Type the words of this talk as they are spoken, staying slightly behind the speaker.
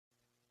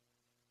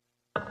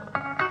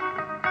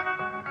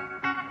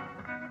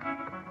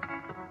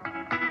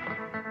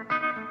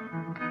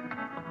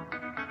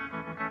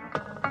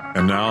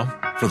And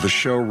now, for the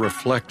show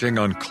reflecting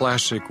on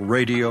classic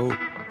radio,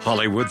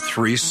 Hollywood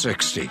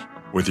 360,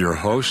 with your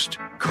host,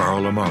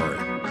 Carl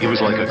Amari. He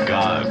was like a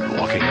god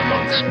walking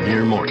amongst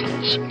mere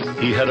mortals.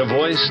 He had a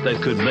voice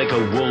that could make a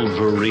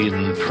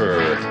wolverine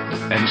purr,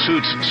 and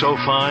suits so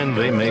fine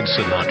they made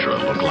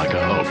Sinatra look like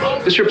a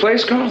hobo. This your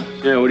place, Carl?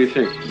 Yeah, what do you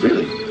think?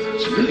 Really?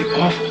 It's really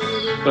awful.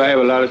 But I have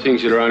a lot of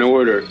things that are on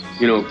order.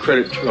 You know,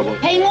 credit trouble.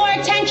 Pay more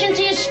attention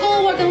to your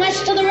schoolwork and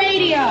less to the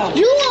radio.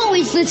 You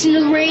always listen to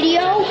the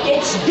radio.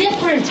 It's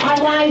different. Our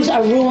lives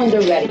are ruined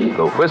already.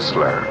 The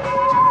Whistler.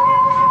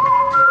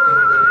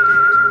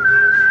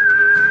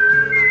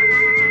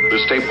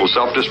 This tape will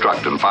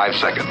self-destruct in 5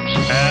 seconds.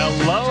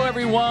 Hello,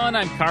 everyone.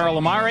 I'm Carl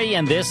Amari,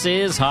 and this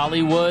is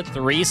Hollywood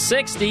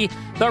 360,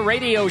 the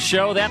radio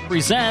show that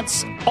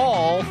presents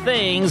all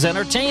things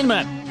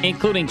entertainment,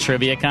 including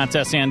trivia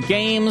contests and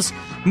games,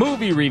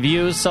 movie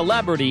reviews,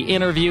 celebrity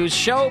interviews,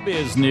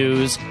 showbiz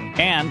news,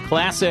 and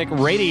classic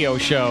radio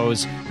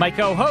shows. My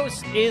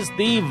co-host is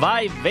the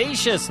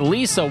vivacious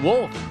Lisa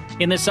Wolf.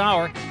 In this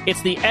hour,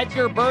 it's the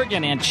Edgar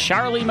Bergen and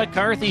Charlie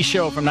McCarthy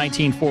show from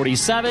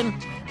 1947.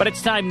 But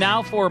it's time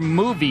now for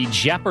Movie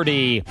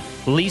Jeopardy!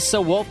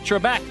 Lisa Wolf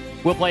Trebek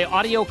will play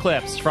audio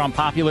clips from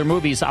popular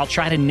movies. I'll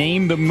try to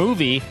name the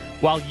movie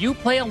while you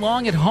play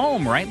along at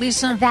home, right,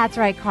 Lisa? That's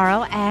right,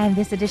 Carl. And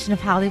this edition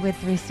of Hollywood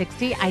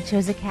 360, I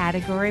chose a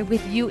category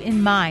with you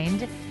in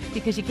mind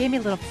because you gave me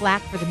a little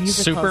flack for the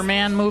musicals.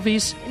 Superman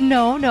movies?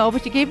 No,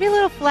 but you gave me a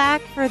little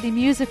flack for the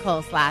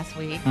musicals last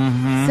week.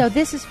 Mm-hmm. So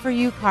this is for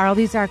you, Carl.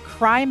 These are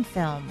crime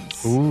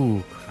films.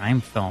 Ooh,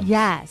 crime films.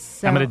 Yes.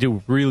 So I'm going to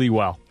do really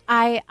well.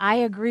 I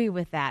agree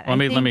with that. Let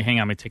me hang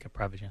on. Let me take a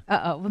Prevagen.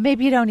 Well,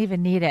 maybe you don't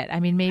even need it. I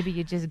mean, maybe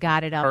you just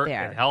got it up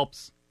there. It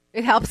helps.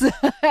 It helps.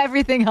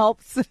 Everything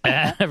helps.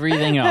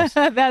 Everything else.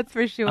 That's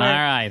for sure. All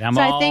right.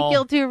 I think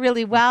you'll do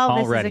really well.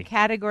 This ready. is a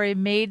category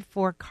made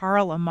for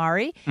Carl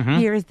Amari. Mm-hmm.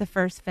 Here is the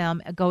first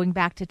film going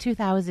back to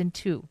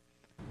 2002.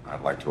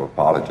 I'd like to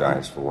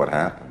apologize for what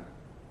happened.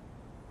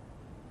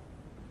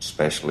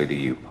 Especially to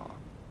you, Pa.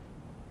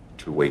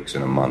 2 weeks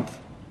in a month.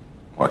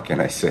 What can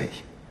I say?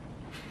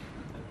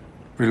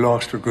 We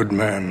lost a good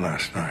man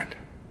last night.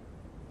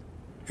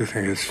 You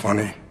think it's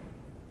funny?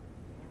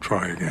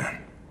 Try again.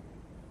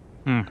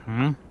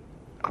 Mm-hmm.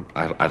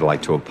 I'd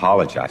like to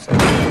apologize. Boy,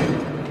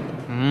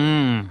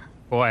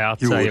 I'll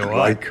tell you what. You would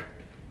like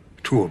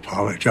to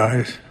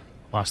apologize?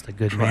 Lost a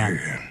good Try man.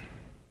 Again.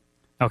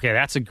 Okay,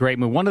 that's a great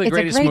movie. One of the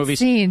greatest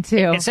movies. It's a great scene,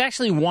 too. It's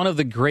actually one of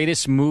the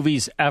greatest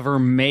movies ever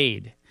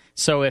made.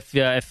 So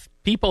if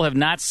people have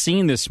not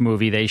seen this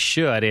movie, they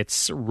should.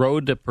 It's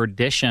Road to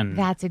Perdition.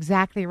 That's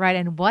exactly right.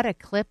 And what a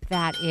clip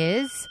that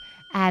is.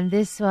 And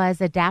this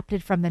was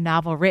adapted from the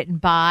novel written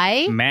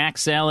by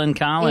Max Allan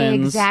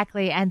Collins.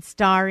 Exactly. And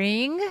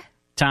starring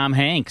Tom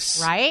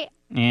Hanks. Right.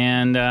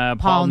 And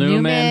Paul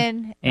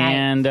Newman. Right.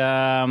 And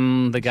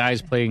the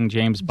guys playing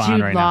James Bond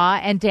Jude right Law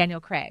now. and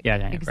Daniel Craig. Yeah,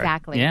 Daniel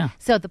exactly. Craig. Yeah.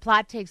 So the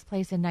plot takes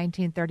place in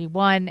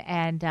 1931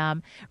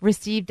 and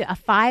received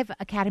 5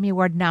 Academy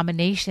Award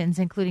nominations,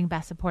 including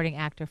Best Supporting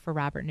Actor for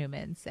Robert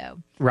Newman. So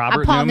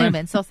Paul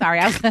Newman. So sorry.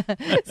 I was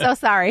so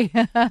sorry.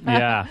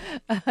 Yeah.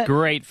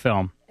 Great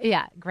film.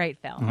 Yeah, great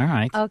film. All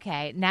right.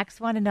 Okay, next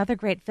one, another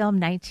great film,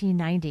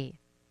 1990.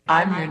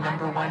 I'm your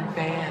number 1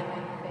 fan.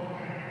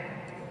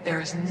 There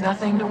is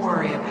nothing to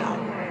worry about.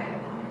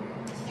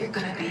 You're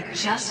gonna be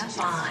just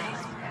fine.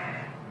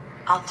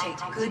 I'll take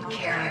good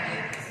care of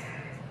you.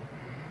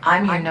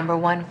 I'm your number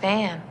 1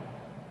 fan.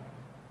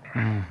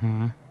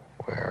 Mm-hmm.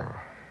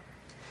 Where?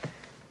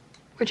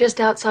 We're just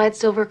outside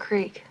Silver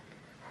Creek.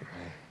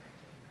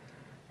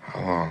 How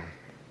long?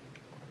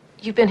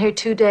 You've been here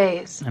 2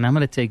 days. And I'm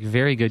going to take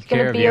very good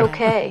care of you. You're going to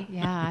be okay.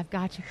 Yeah, I've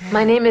got you covered.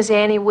 My name is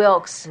Annie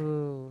Wilkes.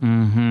 Ooh.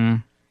 Mm-hmm.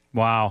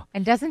 Wow.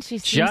 And doesn't she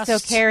seem so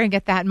caring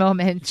at that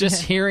moment?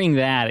 Just hearing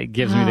that, it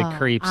gives me the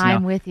creeps.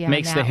 I'm with you.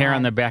 Makes the hair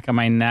on the back of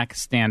my neck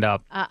stand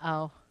up.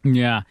 Uh-oh.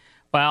 Yeah.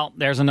 Well,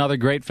 there's another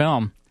great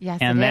film. Yes,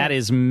 and that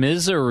is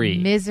Misery.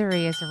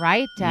 Misery is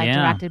right.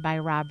 Directed by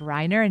Rob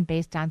Reiner and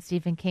based on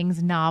Stephen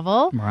King's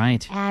novel.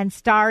 Right. And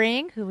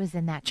starring, who was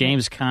in that?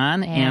 James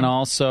Caan and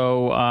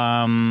also...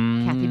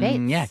 Kathy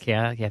Bates.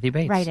 Yeah, Kathy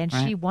Bates. Right, and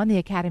she won the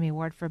Academy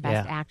Award for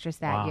Best Actress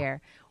that year.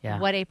 Yeah.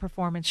 What a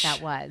performance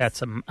that was.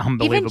 That's an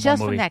unbelievable movie. Even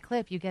just from that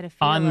clip, you get a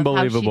feel of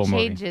how she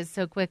changes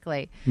so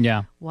quickly.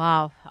 Yeah.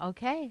 Wow.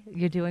 Okay.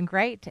 You're doing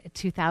great.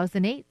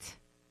 2008.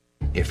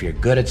 If you're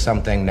good at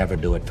something, never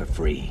do it for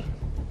free.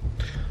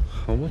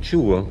 How much you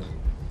want?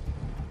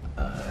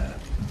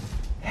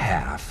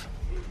 Half.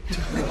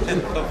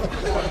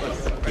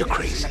 You're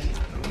crazy.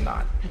 I'm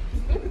not.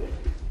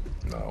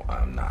 No,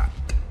 I'm not.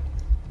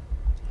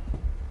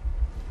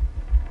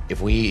 If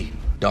we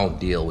don't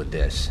deal with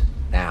this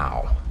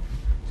now,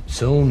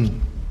 soon,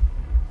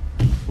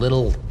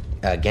 little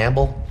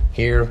Gamble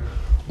here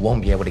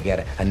won't be able to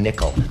get a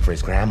nickel for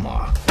his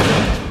grandma.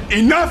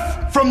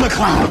 Enough from the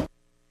clown!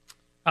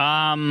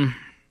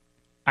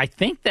 I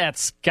think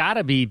that's got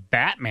to be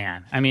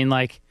Batman. I mean,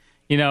 like,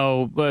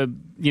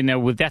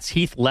 that's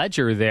Heath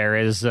Ledger there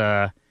as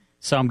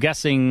So I'm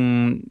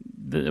guessing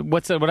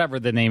whatever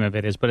the name of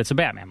it is, but it's a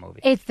Batman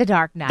movie. It's The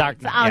Dark Knight.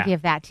 I'll yeah.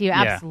 give that to you.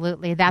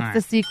 Absolutely. Yeah. That's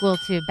the sequel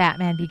to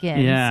Batman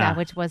Begins,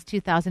 which was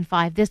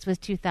 2005. This was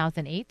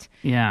 2008.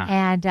 Yeah.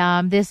 And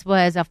this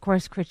was, of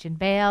course, Christian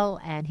Bale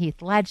and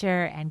Heath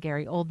Ledger and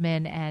Gary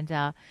Oldman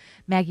and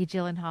Maggie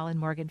Gyllenhaal and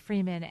Morgan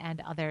Freeman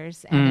and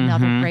others, and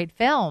another great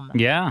film.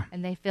 Yeah.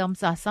 And they filmed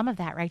some of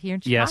that right here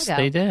in Chicago. Yes,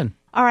 they did.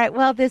 All right.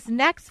 Well, this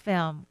next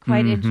film,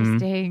 quite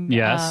interesting.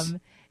 Yes.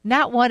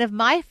 Not one of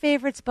my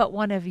favorites, but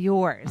one of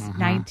yours,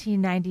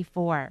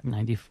 1994.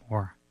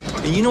 94.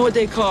 And you know what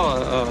they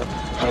call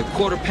a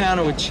quarter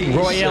pounder with cheese?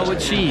 Royale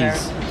with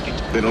cheese.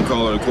 They don't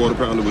call it a quarter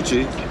pounder with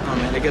cheese? Oh,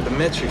 man, they got the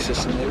metric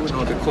system. They wouldn't know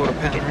what a quarter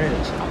pounder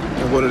is.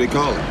 And what do they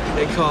call it?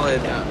 They call it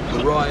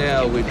the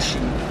Royale with cheese.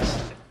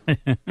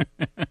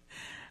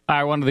 All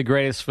right, one of the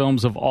greatest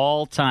films of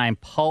all time,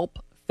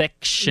 Pulp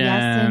Fiction.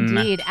 Yes,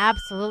 indeed.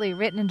 Absolutely.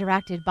 Written and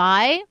directed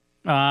by?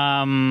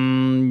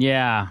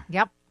 Yeah.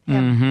 Yep.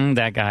 Him.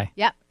 That guy.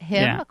 Yep,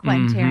 him,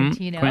 Quentin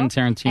Tarantino.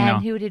 Quentin Tarantino.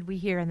 And who did we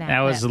hear in that?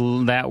 That was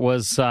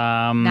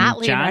John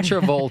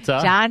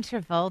Travolta. John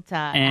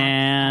Travolta.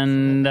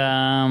 And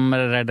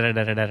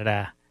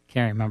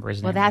can't remember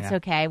his name. Well, that's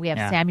okay. We have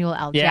Samuel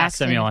L.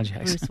 Jackson. Samuel L.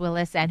 Jackson. Bruce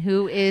Willis, and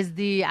who is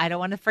the? I don't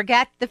want to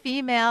forget the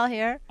female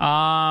here.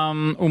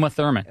 Uma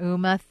Thurman.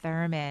 Uma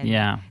Thurman.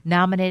 Yeah.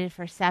 Nominated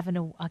for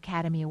 7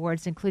 Academy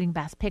Awards, including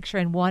Best Picture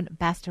and 1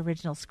 Best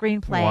Original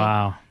Screenplay.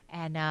 Wow.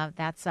 And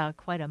that's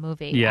quite a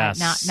movie.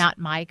 Yes. Not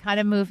my kind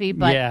of movie,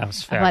 but, it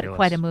was fabulous. But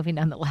quite a movie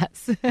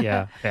nonetheless.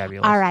 Yeah,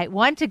 fabulous. All right,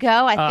 1 to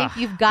go. I think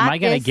you've got this. Am I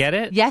going to get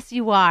it? Yes,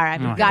 you are.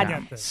 You'll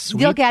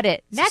get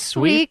it. Next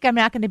week, I'm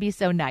not going to be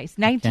so nice.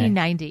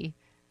 1990.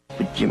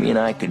 But Jimmy and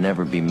I could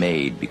never be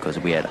made because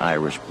we had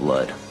Irish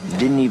blood. It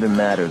didn't even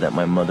matter that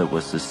my mother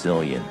was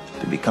Sicilian.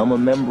 To become a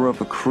member of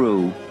a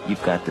crew,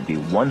 you've got to be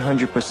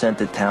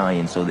 100%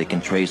 Italian so they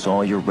can trace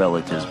all your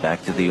relatives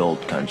back to the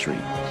old country.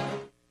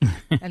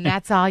 And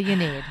that's all you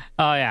need.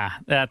 Oh, yeah.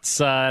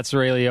 That's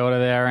Ray Liotta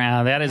there.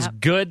 That is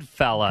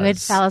Goodfellas.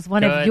 Goodfellas,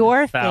 one of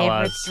your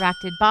favorites,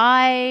 directed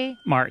by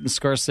Martin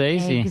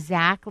Scorsese.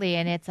 Exactly.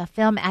 And it's a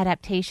film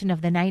adaptation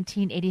of the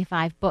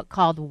 1985 book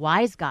called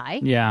Wise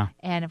Guy. Yeah.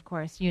 And, of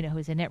course, you know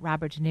who's in it.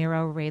 Robert De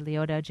Niro, Ray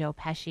Liotta, Joe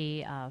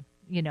Pesci,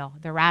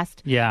 the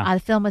rest. Yeah. The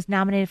film was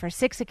nominated for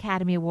 6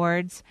 Academy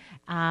Awards,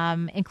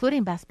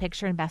 including Best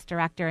Picture and Best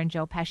Director, and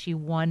Joe Pesci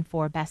won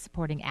for Best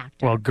Supporting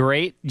Actor. Well,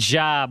 great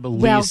job,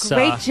 Lisa.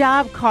 Well, great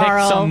job,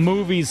 Carl. Pick some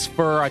movies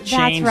for a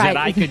change that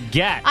I could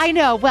get. I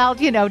know. Well,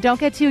 don't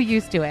get too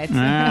used to it. All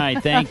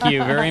right. Thank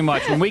you very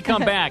much. When we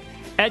come back,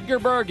 Edgar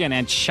Bergen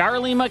and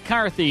Charlie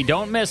McCarthy.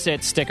 Don't miss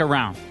it. Stick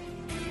around.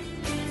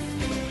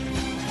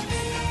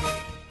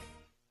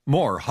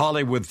 More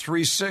Hollywood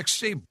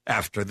 360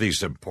 after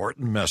these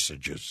important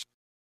messages.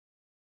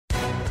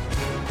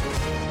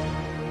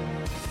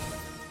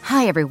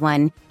 Hi,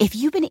 everyone. If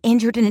you've been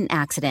injured in an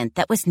accident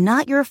that was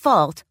not your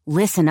fault,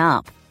 listen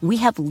up. We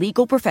have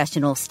legal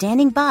professionals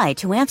standing by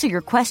to answer your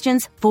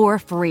questions for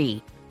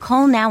free.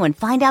 Call now and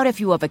find out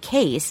if you have a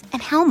case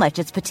and how much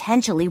it's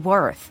potentially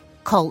worth.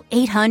 Call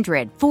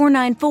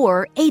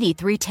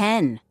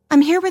 800-494-8310.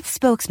 I'm here with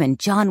spokesman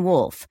John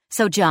Wolf.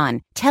 So,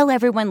 John, tell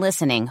everyone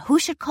listening who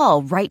should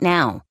call right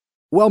now.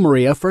 Well,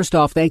 Maria, first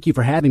off, thank you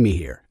for having me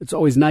here. It's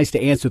always nice to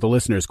answer the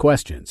listeners'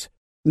 questions.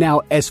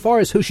 Now, as far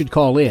as who should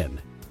call in,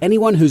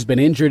 anyone who's been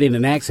injured in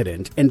an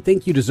accident and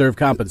think you deserve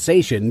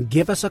compensation,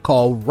 give us a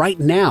call right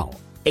now.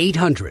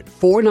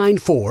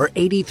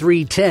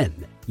 800-494-8310.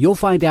 You'll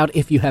find out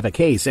if you have a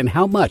case and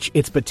how much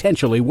it's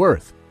potentially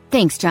worth.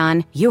 Thanks,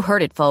 John. You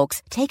heard it,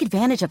 folks. Take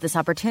advantage of this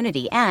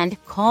opportunity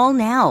and call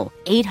now.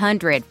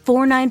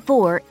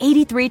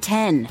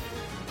 800-494-8310.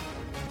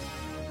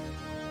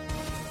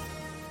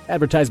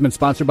 Advertisement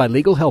sponsored by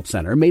Legal Help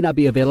Center. May not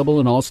be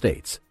available in all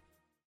states.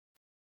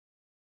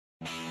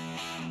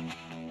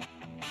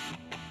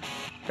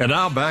 And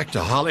now back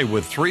to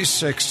Hollywood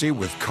 360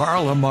 with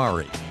Carl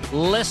Amari.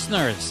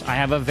 Listeners, I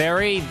have a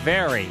very,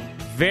 very,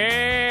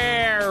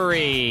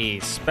 very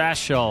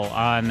special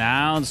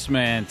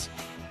announcement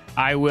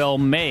I will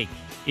make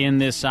in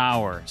this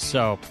hour.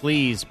 So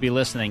please be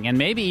listening and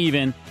maybe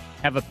even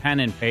have a pen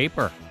and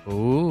paper.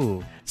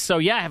 Ooh. So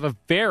yeah, I have a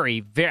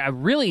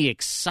I'm really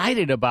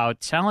excited about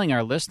telling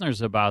our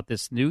listeners about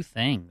this new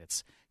thing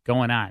that's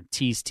going on.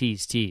 Tease,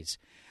 tease, tease.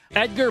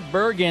 Edgar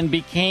Bergen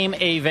became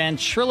a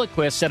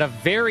ventriloquist at a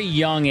very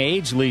young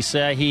age,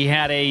 Lisa. He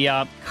had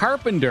a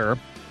carpenter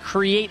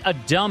create a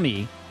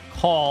dummy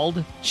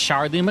called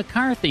Charlie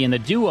McCarthy, and the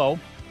duo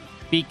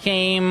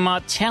became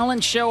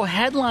talent show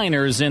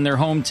headliners in their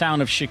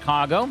hometown of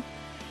Chicago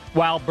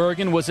while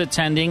Bergen was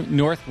attending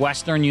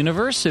Northwestern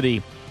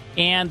University.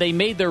 And they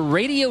made their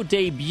radio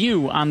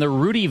debut on the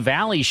Rudy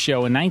Valley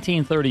Show in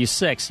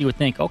 1936. You would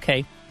think,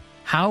 okay,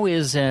 how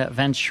is a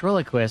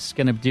ventriloquist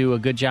going to do a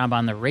good job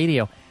on the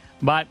radio?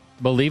 But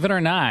believe it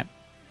or not,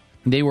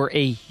 they were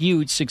a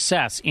huge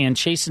success. And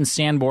Chase and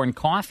Sanborn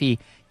Coffee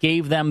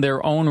gave them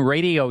their own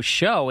radio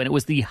show, and it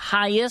was the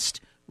highest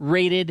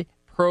rated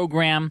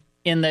program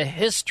in the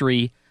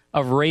history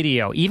of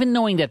radio. Even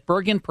knowing that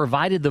Bergen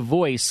provided the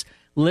voice,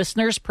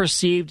 listeners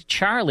perceived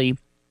Charlie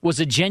was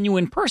a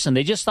genuine person.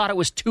 They just thought it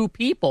was two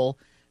people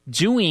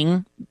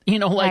doing,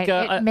 like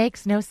it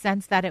makes no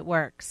sense that it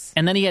works.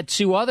 And then he had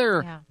two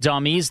other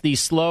dummies, the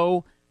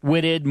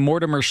slow-witted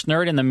Mortimer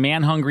Snerd and the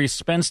man-hungry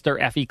spinster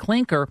Effie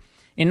Clinker.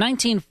 In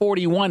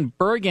 1941,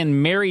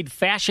 Bergen married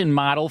fashion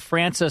model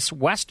Frances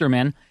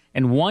Westerman,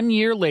 and 1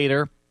 year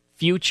later,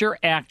 future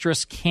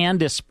actress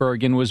Candice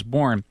Bergen was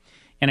born.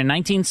 And in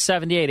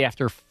 1978,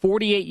 after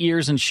 48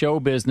 years in show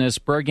business,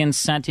 Bergen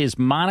sent his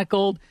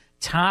monocled,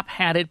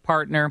 top-hatted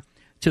partner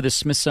to the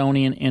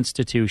Smithsonian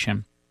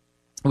Institution.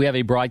 We have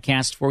a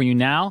broadcast for you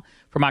now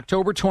from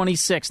October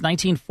 26,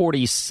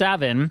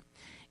 1947.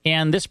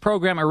 And this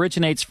program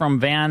originates from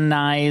Van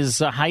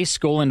Nuys High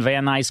School in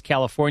Van Nuys,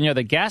 California.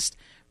 The guest,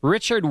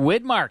 Richard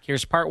Widmark.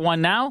 Here's part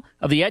one now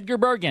of the Edgar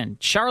Bergen,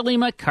 Charlie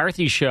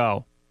McCarthy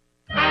Show.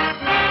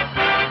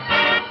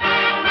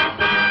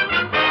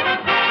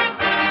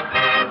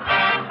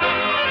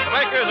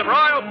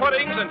 Royal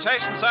Puddings and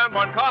Chase and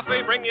Sanborn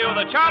Coffee bring you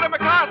the Charlie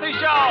McCarthy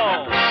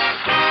Show.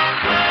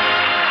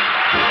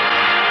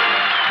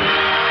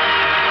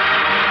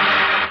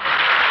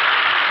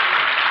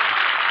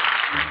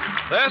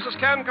 This is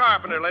Ken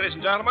Carpenter, ladies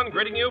and gentlemen,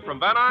 greeting you from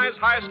Van Nuys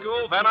High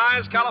School, Van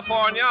Nuys,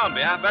 California. On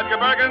behalf of Edgar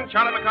Bergen,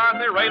 Charlie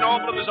McCarthy, Ray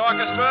Noble and his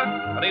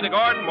orchestra, Anita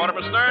Gordon,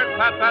 Mortimer Snerd,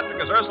 Pat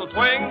Patrick as Ursula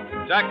Twing,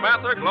 Jack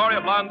Mather,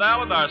 Gloria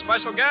Blondell, and our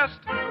special guest,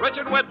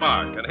 Richard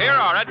Widmark. And here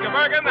are Edgar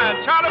Bergen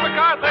and Charlie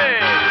McCarthy.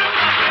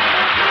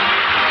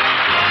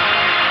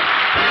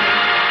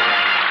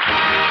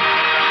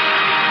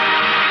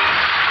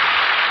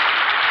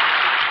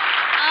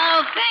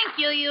 Oh,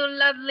 thank you, you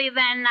lovely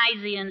Van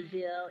Nuysians.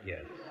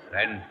 Yes,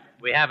 and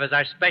we have as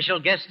our special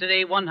guest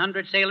today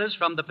 100 sailors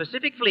from the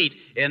Pacific Fleet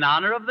in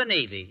honor of the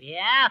Navy.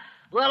 Yeah?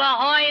 Well,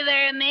 ahoy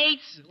there,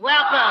 mates.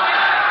 Welcome.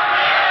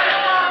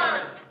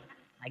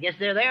 I guess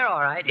they're there,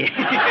 all right.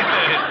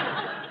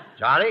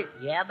 Charlie?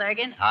 Yeah,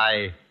 Bergen?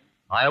 I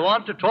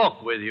want to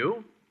talk with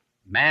you,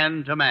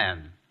 man to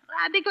man.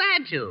 I'd be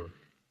glad to.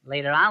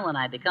 Later on when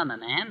I become a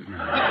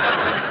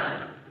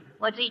man.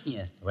 What's eating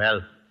you?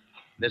 Well,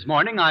 this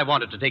morning I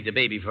wanted to take the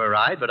baby for a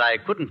ride, but I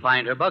couldn't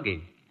find her buggy.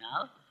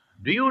 No?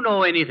 Do you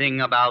know anything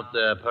about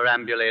the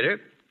perambulator?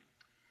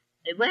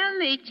 Well,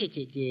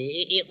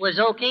 it was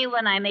okay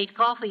when I made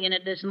coffee in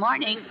it this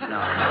morning. No,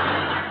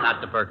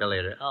 not the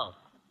percolator. Oh.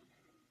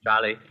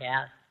 Charlie?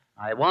 Yeah?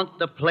 I want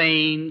the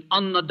plain,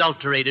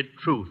 unadulterated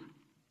truth.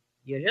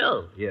 You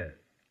do? Yes.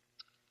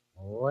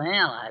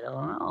 Well, I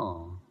don't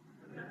know.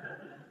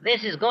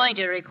 This is going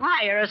to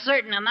require a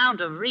certain amount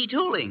of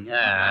retooling.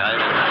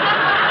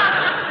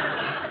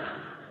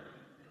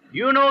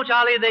 You know,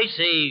 Charlie, they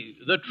say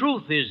the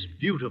truth is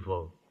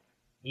beautiful.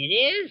 It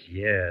is?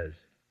 Yes.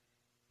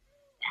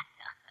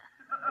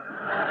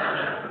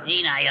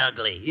 Ain't I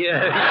ugly?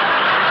 Yes.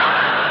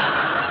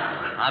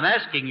 I'm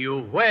asking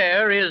you,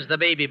 where is the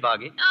baby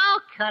buggy? Oh,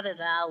 cut it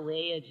out, will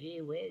you, gee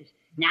whiz.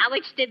 Now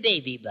it's the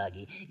baby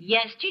buggy.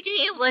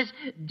 Yesterday it was,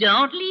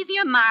 don't leave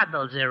your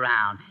marbles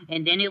around.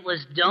 And then it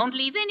was, don't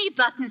leave any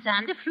buttons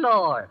on the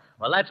floor.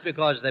 Well, that's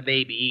because the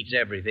baby eats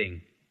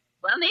everything.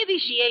 Well, maybe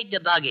she ate the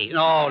buggy.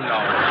 No.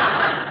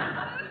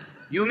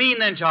 You mean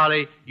then,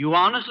 Charlie, you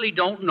honestly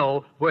don't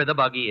know where the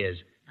buggy is?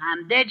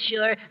 I'm dead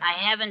sure I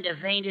haven't the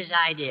faintest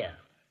idea.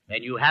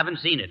 Then you haven't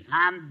seen it?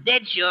 I'm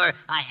dead sure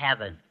I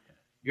haven't.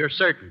 You're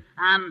certain?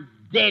 I'm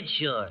dead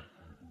sure.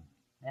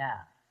 Yeah.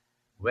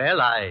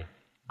 Well, I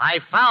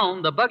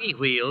found the buggy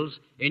wheels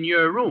in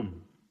your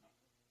room.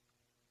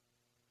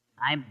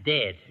 I'm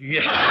dead.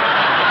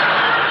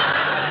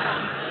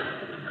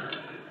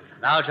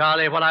 Now,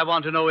 Charlie, what I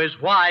want to know is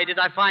why did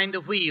I find the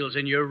wheels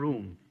in your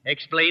room?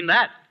 Explain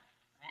that.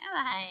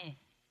 Well, I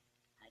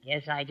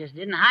guess I just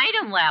didn't hide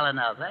them well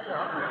enough, that's all.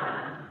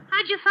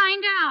 How'd you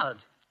find out?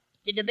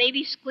 Did the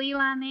baby squeal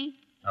on me?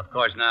 Of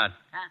course not.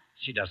 Huh?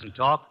 She doesn't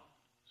talk.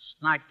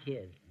 Smart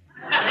kid.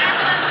 Well,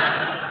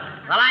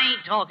 I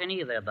ain't talking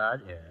either,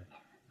 Bud. Yeah.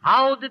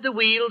 How did the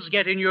wheels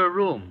get in your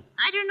room?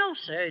 I don't know,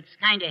 sir. It's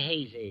kind of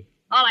hazy.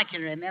 All I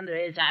can remember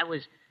is I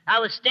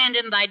was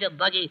standing by the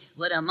buggy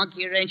with a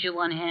monkey wrench in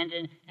one hand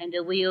and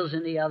the wheels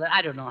in the other.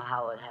 I don't know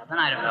how it happened.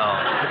 I don't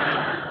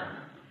know.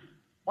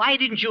 Why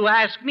didn't you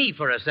ask me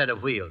for a set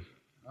of wheels?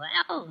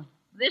 Well,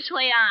 this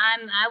way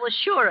I was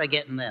sure of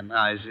getting them.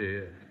 I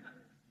see.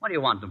 What do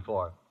you want them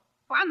for?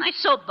 For my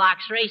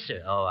soapbox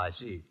racer. Oh, I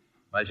see.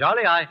 Well,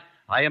 Charlie, I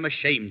am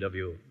ashamed of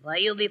you. Well,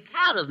 you'll be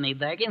proud of me,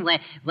 Bergen,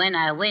 when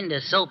I win the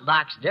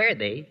soapbox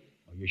derby.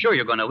 Are you sure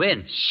you're going to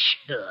win?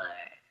 Sure.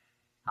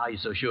 How are you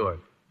so sure?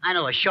 I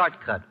know a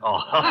shortcut.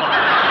 Oh.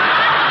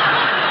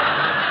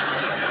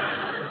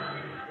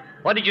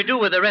 What did you do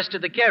with the rest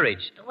of the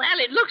carriage? Well,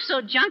 it looked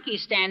so junky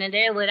standing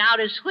there without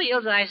its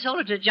wheels that I sold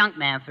it to a junk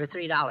man for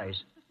 $3.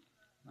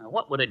 Now,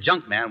 what would a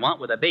junk man want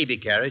with a baby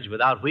carriage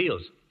without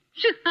wheels?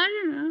 I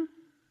don't know.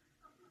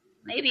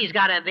 Maybe he's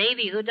got a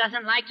baby who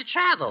doesn't like to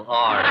travel.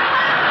 All right.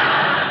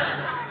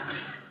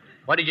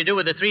 What did you do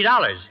with the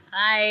 $3?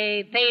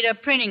 I paid a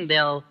printing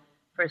bill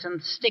for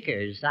some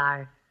stickers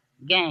our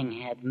gang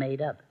had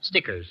made up.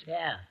 Stickers?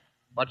 Yeah.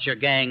 What's your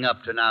gang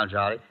up to now,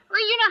 Charlie? Well,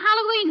 you know,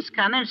 Halloween's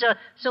coming,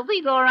 so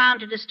we go around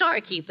to the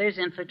storekeepers,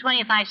 and for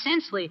 25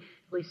 cents, we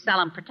sell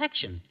them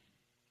protection.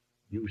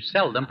 You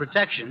sell them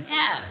protection?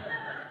 Yeah.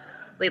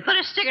 We put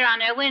a sticker on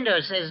their window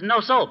that says, no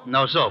soap.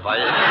 No soap. You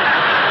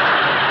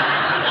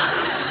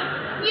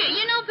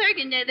know,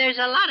 Bergen, there's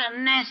a lot of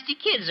nasty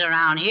kids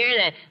around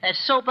here that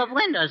soap up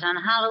windows on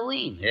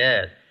Halloween.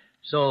 Yes.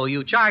 So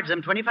you charge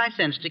them 25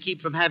 cents to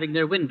keep from having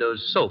their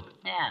windows soaped.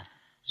 Yeah.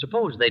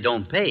 Suppose they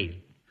don't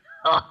pay.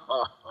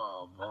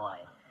 Oh, boy.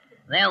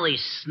 Then we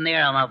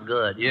smear them up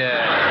good.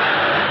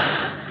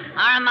 Yeah.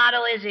 Our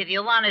motto is, if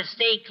you want to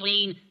stay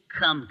clean,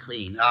 come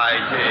clean. I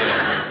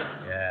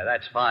see. Yeah,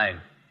 that's fine.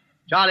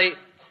 Charlie,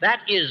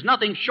 that is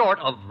nothing short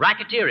of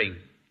racketeering.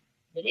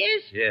 It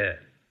is? Yeah.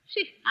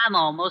 See, I'm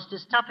almost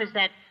as tough as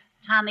that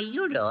Tommy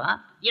Udo, huh?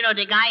 You know,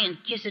 the guy in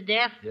Kiss of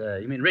Death?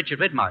 You mean Richard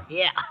Widmark?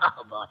 Yeah.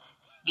 Oh, boy.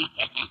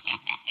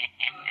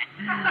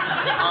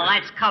 Oh,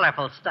 that's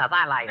colorful stuff.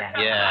 I like that.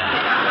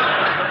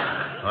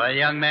 Yeah. Well,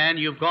 young man,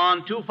 you've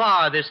gone too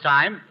far this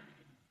time.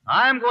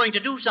 I'm going to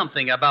do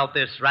something about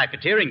this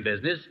racketeering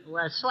business.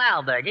 Well,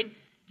 swell, Bergen.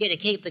 Get a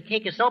keep the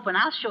cake of soap, and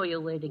I'll show you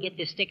where to get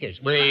the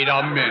stickers. Wait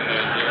a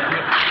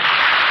minute.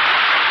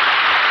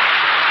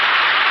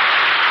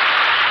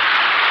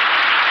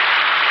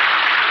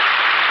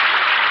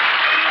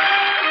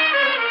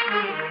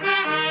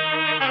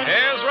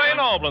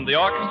 Oldland, the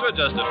orchestra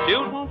just a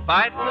feuding,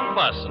 fighting, and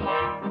fussing.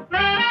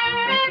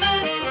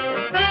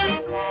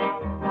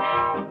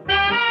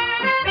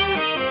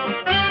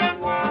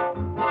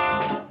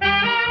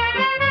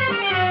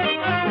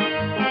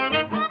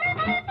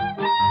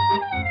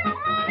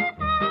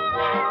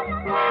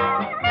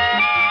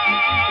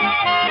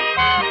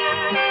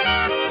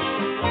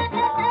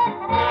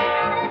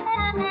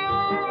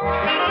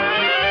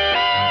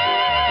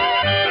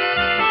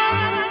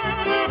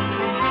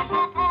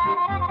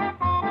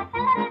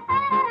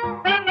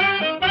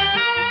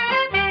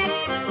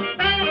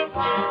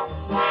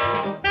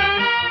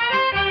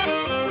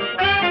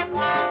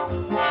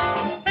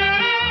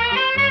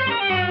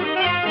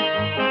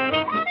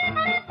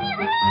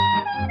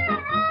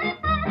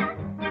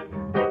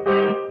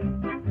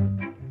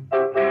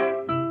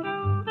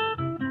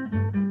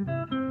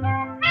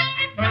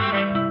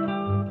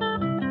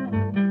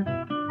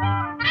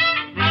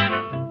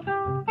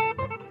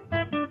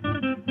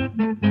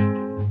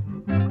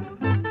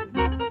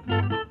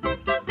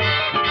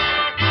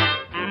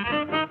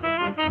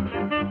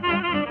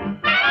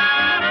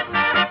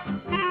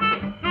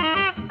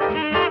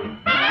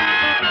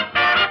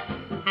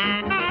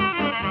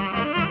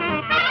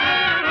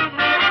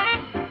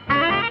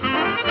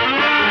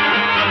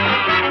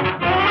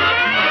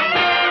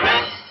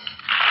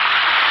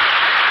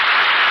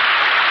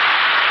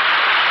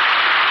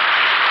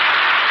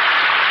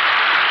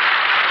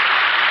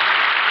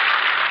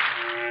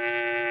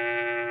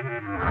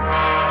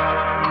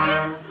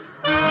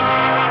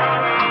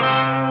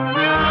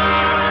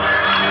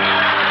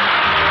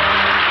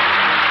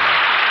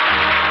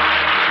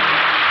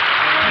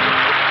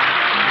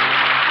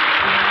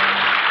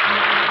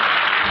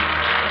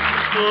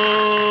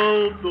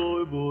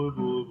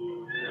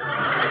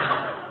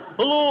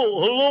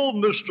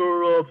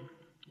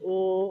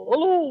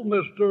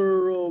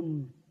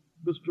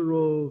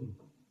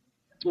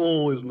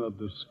 Oh, isn't that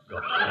disgusting?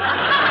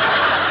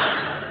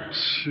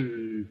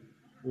 See.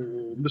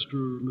 Oh,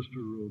 Mr.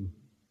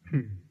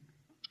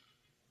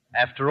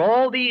 After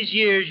all these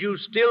years, you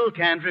still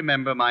can't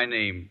remember my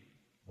name.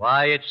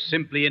 Why, it's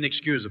simply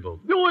inexcusable.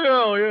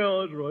 Oh,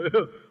 yeah, that's right.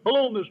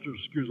 Hello, Mr.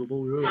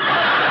 Excusable.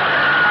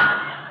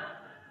 Yeah.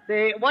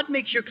 Say, what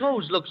makes your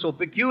clothes look so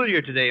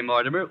peculiar today,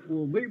 Mortimer?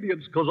 Well, maybe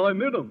it's because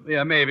I'm in them.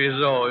 Yeah, maybe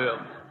so,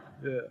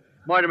 yeah.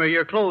 Mortimer,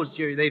 your clothes,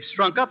 they've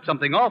shrunk up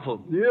something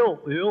awful.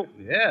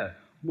 Yeah.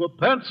 My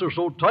pants are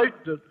so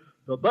tight that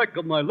the back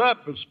of my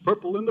lap is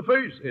purple in the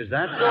face. Is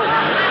that so?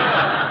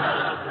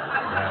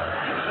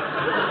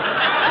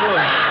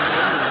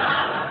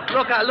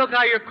 Look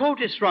how your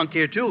coat is shrunk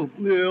here, too.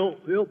 Yeah.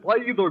 I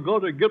either got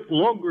to get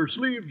longer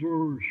sleeves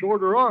or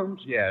shorter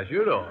arms. Yes,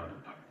 you know.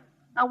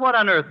 Now, what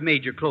on earth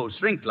made your clothes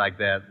shrink like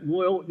that?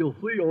 Well, you'll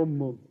see,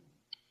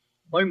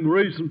 I'm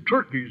raising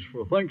turkeys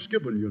for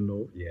Thanksgiving, you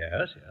know.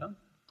 Yes, yeah.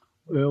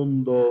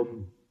 And,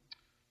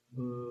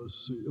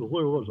 see,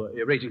 where was I?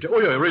 You're raising turkeys.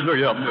 Oh, yeah, raising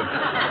turkeys,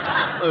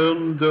 yeah.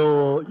 And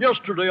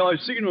yesterday I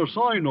seen a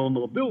sign on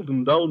a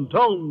building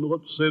downtown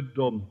that said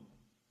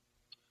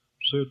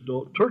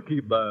turkey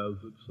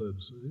baths, it said,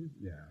 see?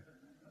 Yeah.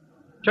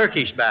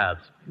 Turkish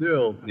baths?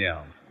 Yeah.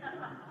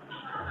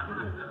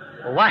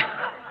 Well, why?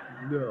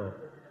 Yeah.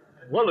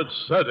 Well, it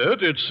said.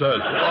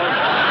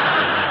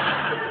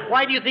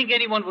 Why do you think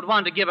anyone would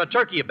want to give a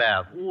turkey a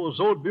bath? Oh,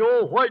 so it'd be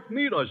all white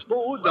meat, I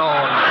suppose. No.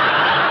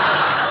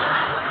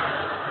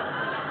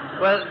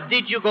 Well,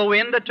 did you go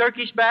in the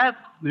Turkish bath?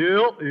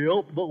 Yeah.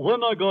 But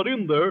when I got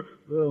in there,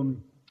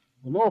 an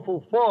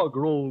awful fog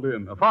rolled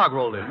in. A fog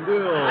rolled in?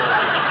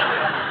 Yeah.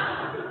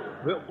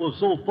 It was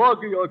so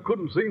foggy I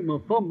couldn't see my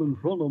thumb in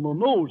front of my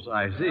nose.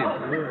 I see.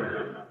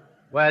 Yeah.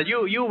 Well,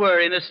 you were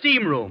in a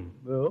steam room.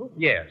 Yeah?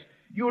 Yes.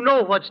 You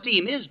know what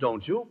steam is,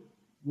 don't you?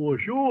 Well,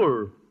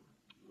 sure.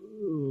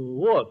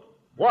 What?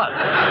 What?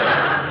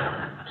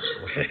 Well,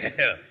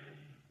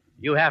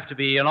 you have to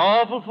be an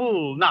awful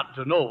fool not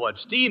to know what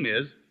steam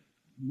is.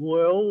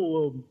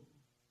 Well,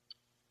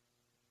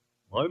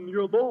 I'm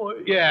your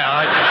boy. Yeah,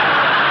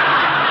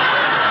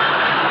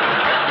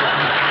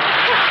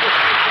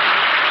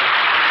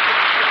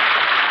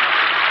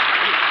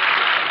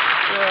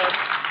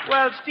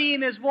 Well,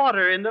 steam is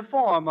water in the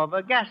form of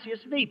a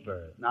gaseous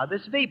vapor. Now,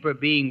 this vapor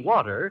being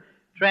water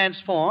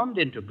transformed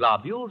into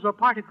globules or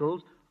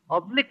particles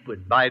of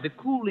liquid by the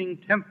cooling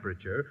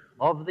temperature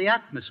of the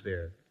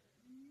atmosphere.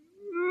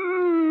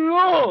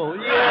 Oh,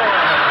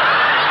 yeah.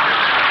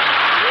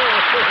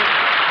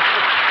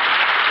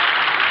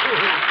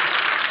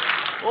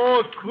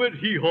 Oh, quit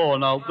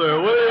hee-hawing out there,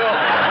 will you?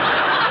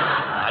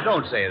 Now,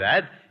 don't say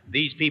that.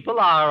 These people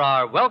are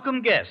our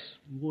welcome guests.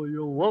 Well,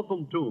 you're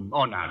welcome to them.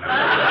 Oh, no.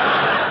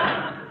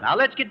 Now,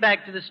 let's get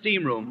back to the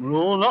steam room.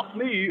 No, not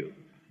me.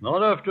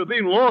 Not after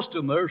being lost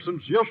in there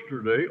since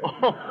yesterday.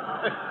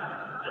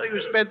 So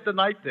you spent the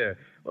night there.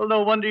 Well,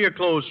 no wonder your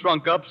clothes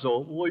shrunk up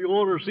so. Well, you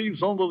ought to have seen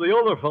some of the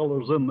other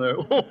fellas in there.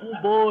 Oh,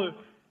 boy.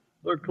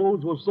 Their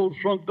clothes was so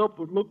shrunk up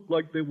it looked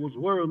like they was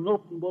wearing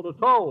nothing but a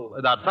towel.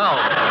 A towel?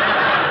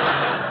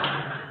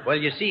 Well,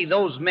 you see,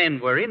 those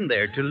men were in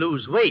there to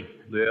lose weight.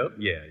 Yeah?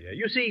 Yeah.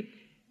 You see,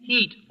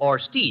 heat or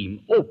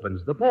steam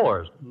opens the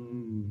pores.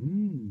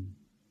 Mm-hmm.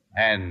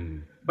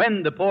 And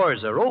when the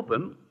pores are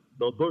open,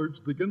 the birds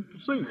begin to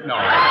sing. No.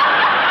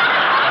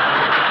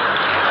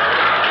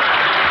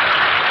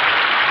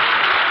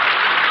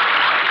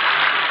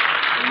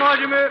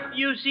 Mortimer,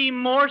 you seem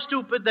more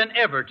stupid than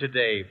ever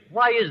today.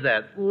 Why is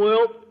that?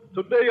 Well,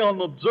 today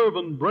I'm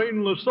observing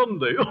Brainless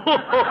Sunday.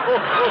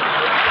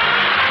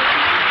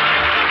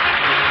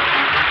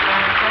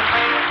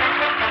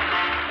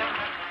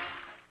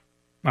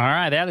 All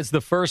right, that is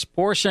the first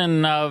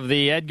portion of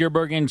the Edgar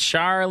Bergen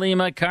Charlie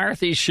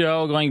McCarthy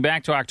show going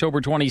back to October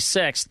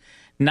 26th,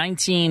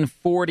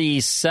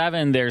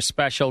 1947. Their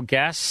special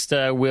guest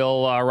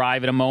will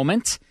arrive in a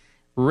moment,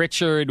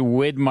 Richard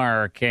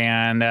Widmark,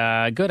 and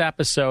a good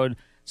episode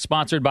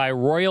sponsored by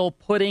Royal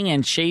Pudding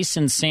and Chase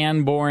and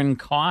Sanborn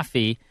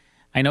Coffee.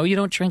 I know you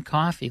don't drink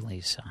coffee,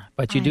 Lisa,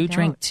 but you do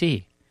drink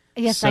tea.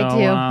 Yes,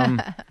 I do.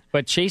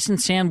 But Chase and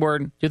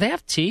Sanborn, do they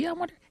have tea? I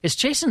wonder. Is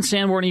Chase and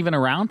Sanborn even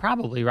around?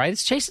 Probably, right?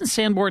 Is Chase and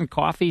Sanborn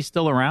Coffee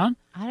still around?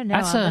 I don't know.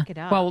 I'll look it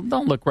up. Well,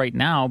 don't look right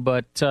now,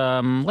 but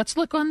let's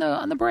look on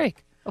the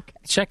break. Okay.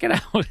 Check it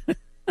out.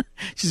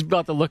 She's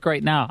about to look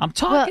right now. I'm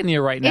talking to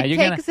you right now. It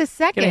takes a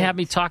second. You're going to have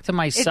me talk to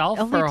myself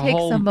it for a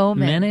whole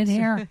minute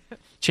here?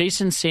 Chase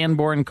and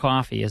Sanborn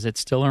Coffee, is it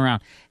still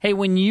around? Hey,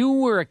 when you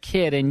were a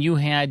kid and you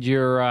had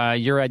your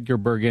Edgar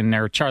Bergen,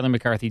 or Charlie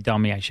McCarthy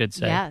dummy, I should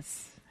say.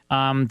 Yes.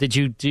 Did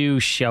you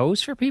do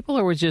shows for people,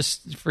 or was it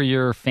just for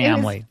your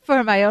family? It was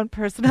for my own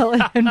personal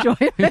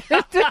enjoyment. It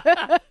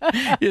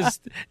was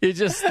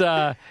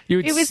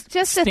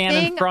just a stand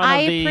thing in front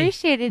I of the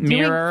appreciated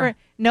mirror. doing.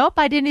 Nope,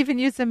 I didn't even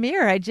use a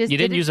mirror. I just you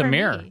did didn't it use a for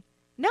mirror. Me.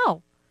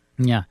 No.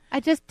 Yeah.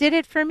 I just did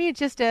it for me,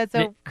 just as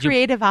a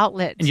creative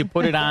outlet. And you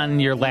put it on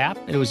your lap.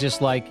 It was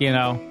just like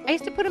I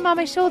used to put them on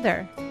my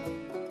shoulder.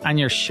 On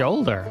your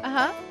shoulder.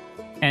 Uh-huh.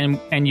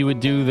 And you would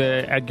do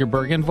the Edgar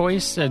Bergen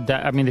voice?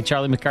 The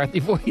Charlie McCarthy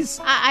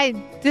voice? I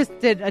just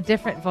did a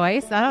different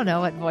voice. I don't know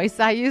what voice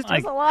I used. It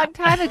was a long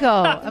time ago.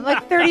 I'm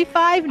like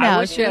 35 now. I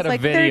wish you had a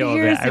video of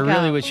that. I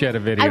really wish you had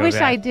a video of that. I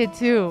wish I did,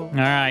 too. All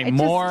right,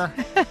 more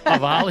of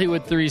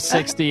Hollywood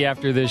 360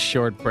 after this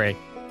short break.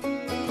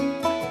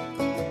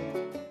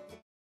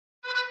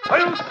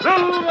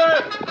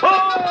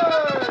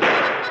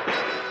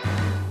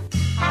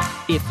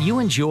 If you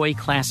enjoy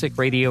classic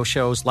radio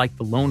shows like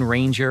The Lone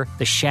Ranger,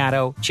 The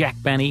Shadow, Jack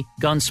Benny,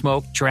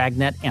 Gunsmoke,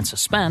 Dragnet, and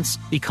Suspense,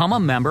 become a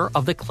member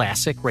of the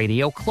Classic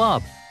Radio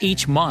Club.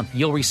 Each month,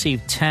 you'll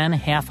receive 10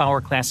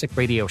 half-hour classic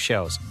radio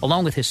shows,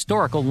 along with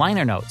historical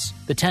liner notes.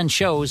 The 10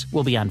 shows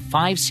will be on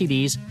 5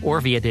 CDs or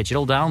via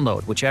digital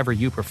download, whichever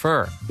you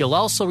prefer. You'll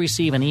also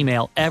receive an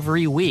email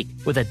every week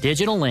with a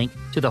digital link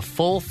to the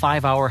full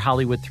 5-hour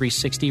Hollywood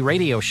 360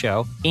 radio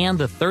show and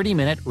the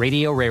 30-minute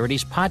Radio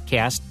Rarities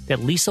podcast that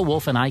Lisa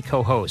Wolf and I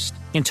co-host.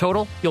 In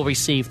total, you'll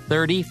receive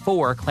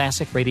 34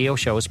 classic radio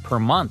shows per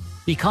month.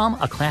 Become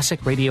a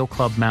Classic Radio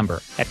Club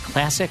member at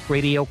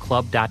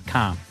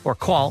classicradioclub.com or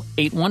call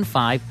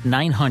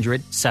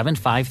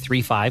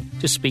 815-900-7535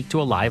 to speak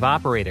to a live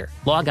operator.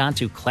 Log on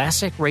to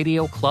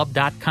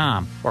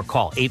classicradioclub.com or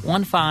call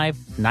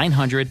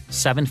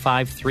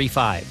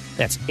 815-900-7535.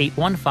 That's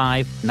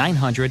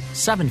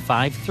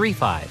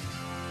 815-900-7535.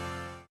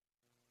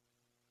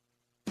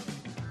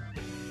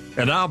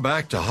 And now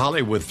back to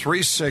Hollywood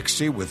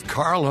 360 with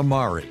Carl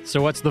Amari.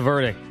 So what's the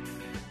verdict?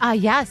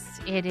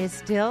 Yes, it is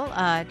still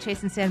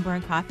Chase and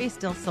Sanborn Coffee,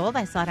 still sold.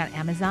 I saw it on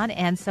Amazon,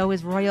 and so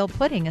is Royal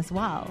Pudding as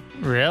well.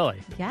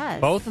 Really? Yes.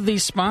 Both of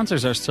these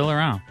sponsors are still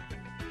around.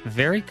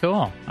 Very cool.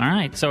 All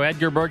right, so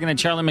Edgar Bergen and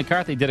Charlie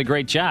McCarthy did a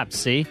great job,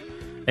 see?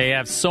 They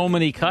have so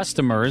many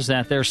customers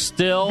that they're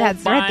still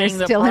That's buying right, they're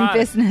the still product.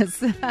 in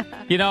business.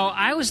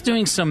 I was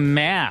doing some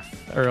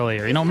math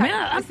earlier. You know,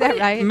 math.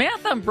 Right?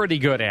 Math, I'm pretty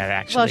good at,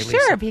 actually. Well,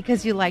 sure, Lisa.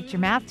 because you liked your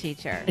math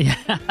teacher. Yeah,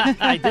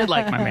 I did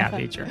like my math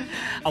teacher.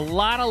 A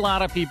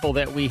lot of people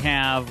that we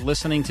have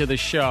listening to the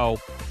show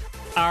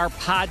are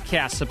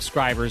podcast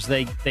subscribers.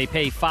 They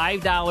pay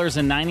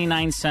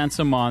 $5.99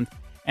 a month,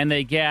 and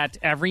they get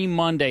every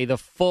Monday the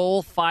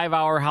full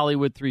 5-hour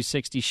Hollywood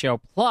 360 show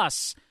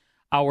plus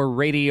our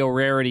Radio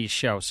Rarity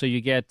show. So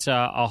you get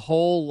a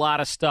whole lot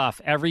of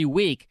stuff every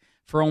week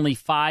for only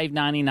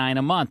 $5.99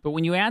 a month. But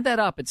when you add that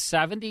up, it's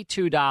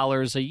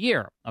 $72 a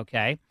year,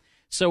 okay?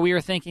 So we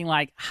were thinking,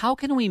 like, how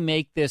can we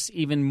make this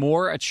even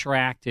more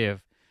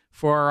attractive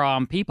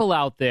for people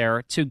out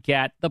there to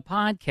get the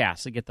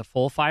podcast, to get the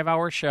full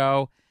 5-hour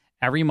show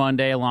every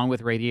Monday along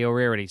with Radio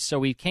Rarity? So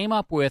we came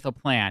up with a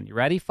plan. You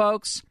ready,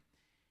 folks?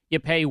 You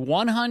pay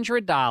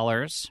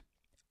 $100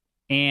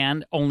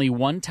 and only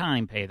one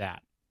time pay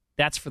that.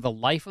 That's for the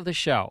life of the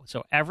show.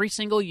 So every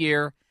single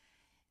year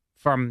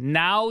from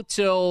now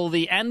till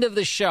the end of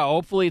the show,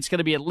 hopefully it's going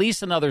to be at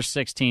least another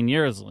 16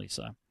 years,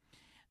 Lisa,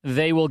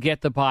 they will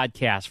get the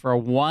podcast for a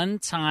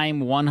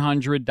one-time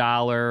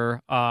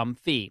 $100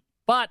 fee.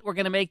 But we're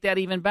going to make that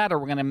even better.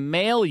 We're going to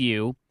mail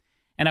you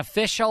an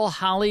official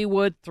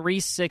Hollywood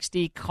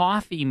 360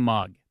 coffee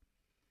mug.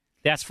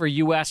 That's for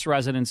U.S.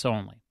 residents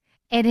only.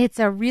 And it's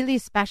a really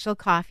special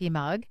coffee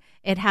mug.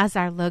 It has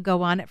our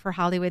logo on it for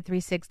Hollywood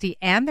 360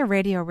 and the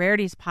Radio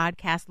Rarities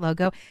podcast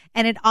logo.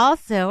 And it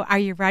also, are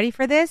you ready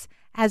for this?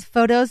 Has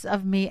photos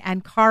of me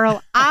and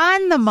Carl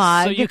on the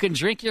mug. So you can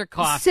drink your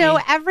coffee. So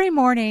every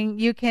morning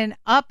you can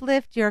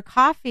uplift your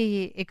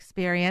coffee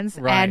experience,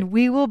 right, and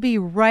we will be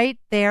right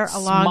there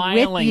along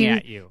with you,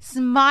 at you,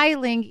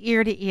 smiling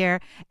ear to ear.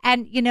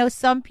 And, you know,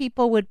 some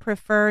people would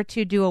prefer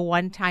to do a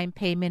one-time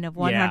payment of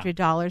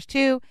 $100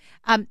 too.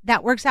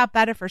 That works out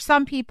better for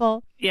some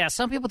people. Yeah,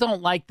 some people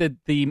don't like the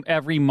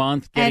every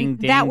month getting and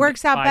that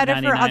works out better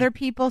for $5.99. other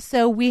people.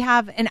 So we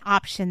have an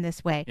option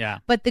this way. Yeah.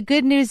 But the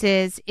good news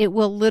is it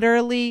will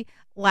literally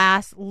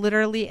last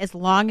as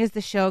long as the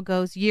show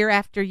goes, year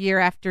after year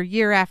after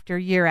year after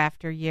year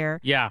after year.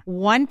 Yeah.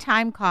 One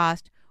time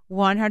cost,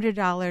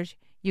 $100.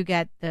 You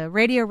get the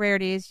Radio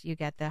Rarities, you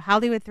get the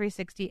Hollywood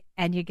 360,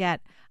 and you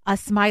get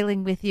us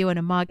smiling with you in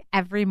a mug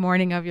every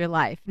morning of your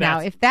life. Now,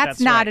 if that's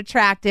not right,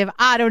 attractive,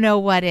 I don't know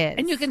what is.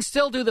 And you can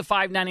still do the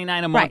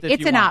 $5.99 a month right, if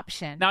it's you an want.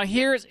 option. Now,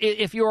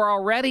 if you're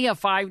already a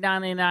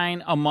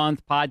 $5.99 a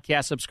month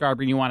podcast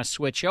subscriber and you want to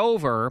switch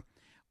over,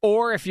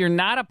 or if you're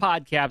not a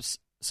podcast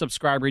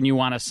subscriber and you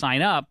want to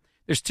sign up,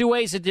 there's two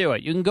ways to do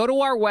it. You can go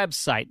to our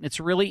website, and it's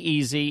really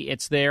easy.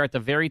 It's there at the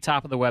very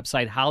top of the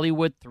website,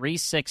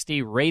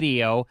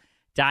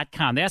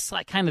 Hollywood360radio.com. That's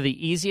like kind of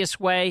the easiest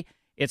way.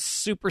 It's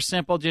super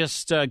simple.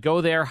 Just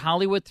go there,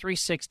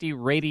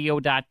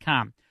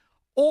 Hollywood360radio.com.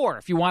 Or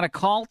if you want to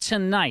call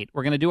tonight,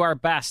 we're going to do our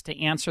best to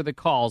answer the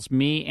calls,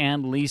 me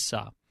and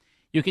Lisa.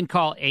 You can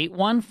call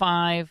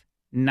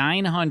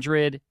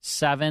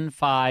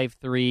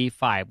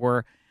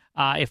 815-900-7535.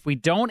 If we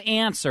don't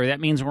answer, that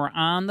means we're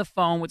on the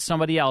phone with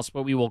somebody else,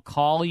 but we will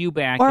call you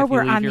back. Or if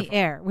we're you leave on your the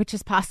air, which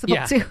is possible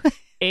too.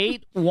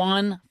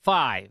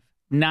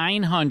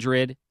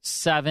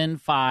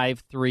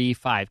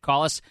 815-900-7535.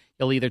 Call us.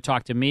 You'll either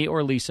talk to me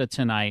or Lisa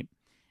tonight.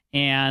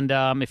 And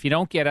if you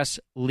don't get us,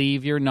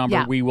 leave your number.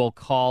 Yeah. We will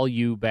call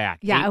you back.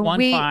 Yeah,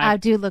 we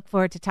do look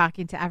forward to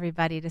talking to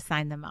everybody to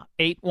sign them up.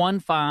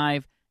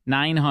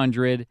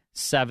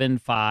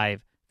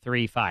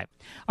 815-900-7535.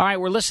 All right,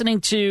 we're listening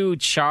to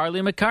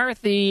Charlie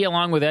McCarthy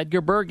along with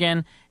Edgar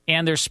Bergen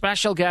and their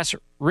special guest,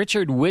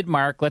 Richard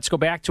Widmark. Let's go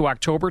back to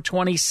October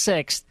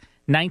 26th,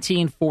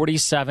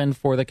 1947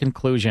 for the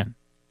conclusion.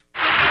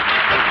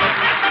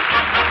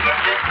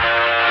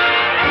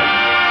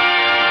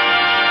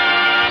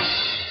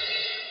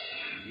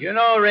 You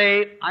know,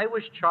 Ray, I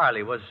wish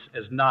Charlie was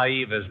as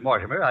naive as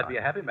Mortimer. I'd be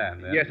a happy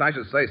man then. Yes, I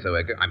should say so,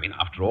 Edgar. I mean,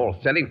 after all,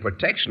 selling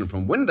protection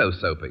from window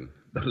soaping.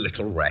 The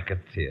little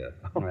racketeer.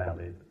 Well,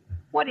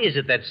 what is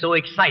it that's so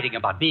exciting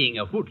about being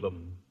a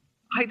hoodlum?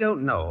 I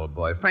don't know, old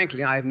boy.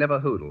 Frankly, I've never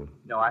hoodled.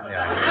 No,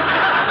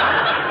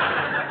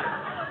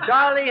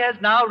 Charlie has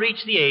now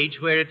reached the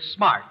age where it's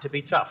smart to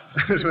be tough.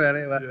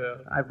 Really? Well, yeah.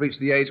 I've reached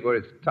the age where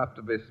it's tough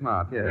to be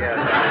smart, yes.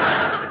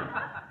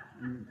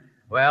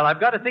 Well,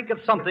 I've got to think of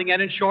something,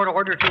 and in short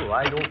order, too.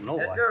 I don't know.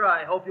 Edgar,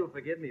 I hope you'll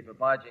forgive me for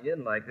barging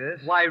in like this.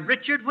 Why,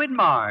 Richard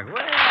Widmark.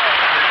 Well...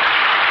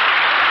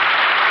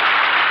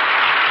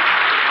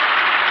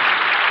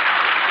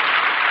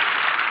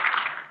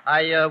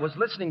 I was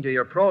listening to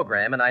your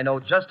program, and I know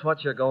just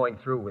what you're going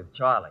through with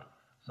Charlie.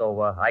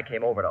 So I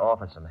came over to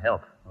offer some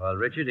help. Well,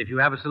 Richard, if you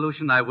have a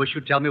solution, I wish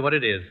you'd tell me what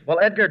it is. Well,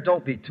 Edgar,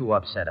 don't be too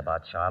upset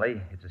about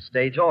Charlie. It's a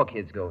stage all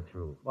kids go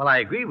through. Well, I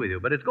agree with you,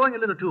 but it's going a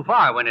little too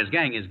far when his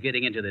gang is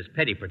getting into this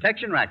petty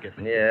protection racket.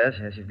 Yes,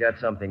 you've got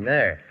something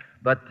there.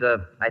 But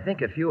I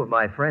think a few of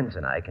my friends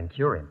and I can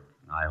cure him.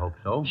 I hope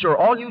so. Sure,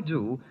 all you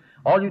do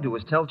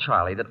is tell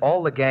Charlie that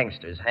all the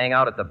gangsters hang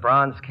out at the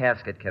Bronze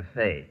Casket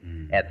Cafe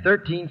at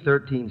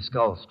 1313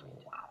 Skull Street.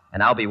 Wow.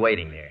 And I'll be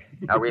waiting there.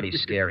 I'll really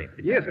scare him.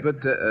 Yes,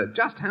 but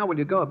just how will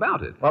you go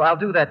about it? Well, I'll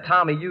do that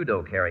Tommy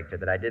Udo character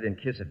that I did in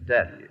Kiss of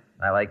Death.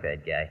 I like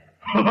that guy.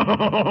 A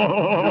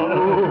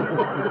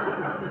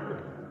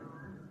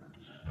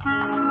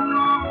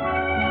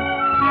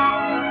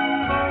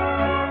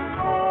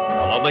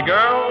lovely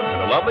girl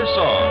and a lovely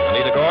song.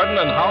 Anita Gordon,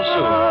 and How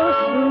Soon?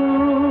 How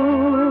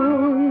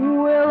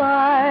soon will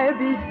I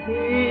be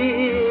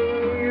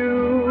seeing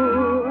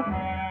you?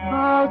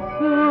 How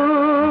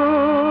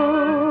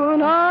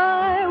soon?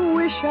 I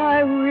wish I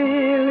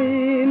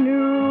really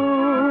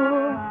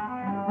knew.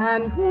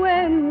 And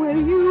when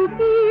will you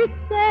be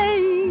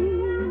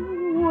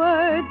saying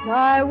words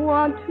I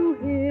want to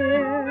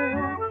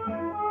hear?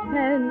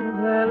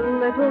 Tender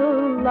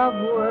little love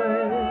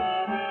words,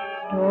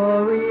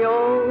 story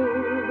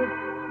old,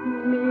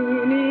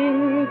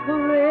 meaning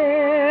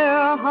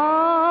clear.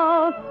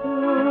 How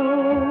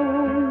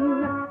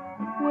soon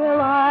will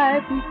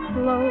I be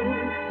close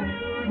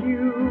to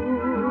you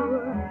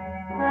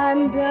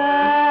and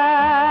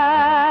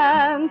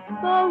dance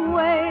the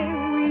way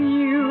we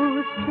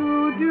used to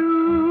do?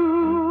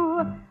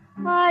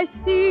 I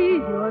see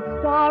your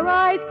star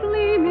eyes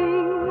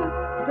gleaming.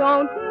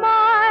 Don't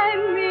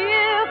mind me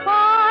if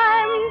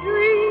I'm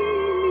dreaming.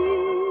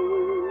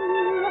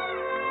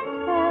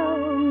 Tell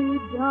me,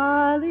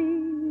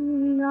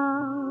 darling,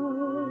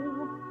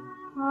 now,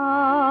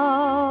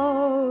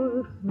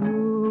 how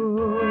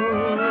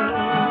soon?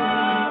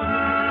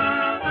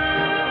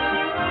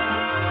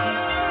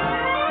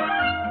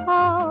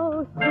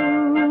 How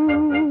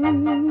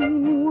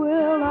soon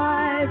will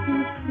I be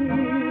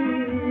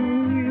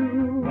seeing you?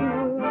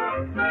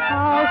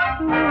 How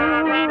soon?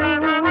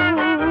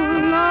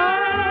 I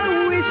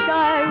wish I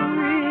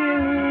really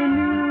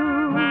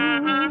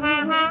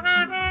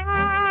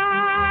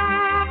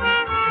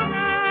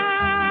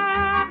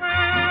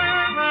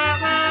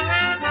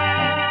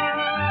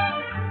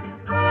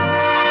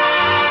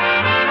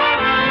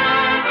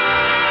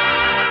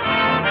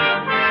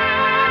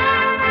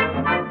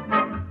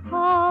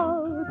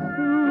How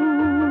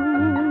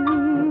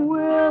soon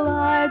will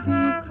I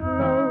be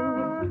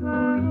close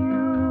to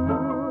you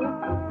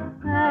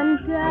and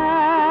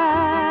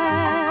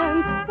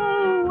dance the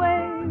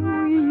way we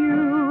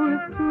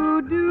used to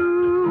do?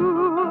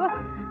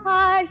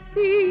 I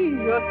see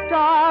your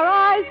star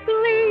eyes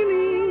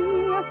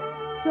gleaming.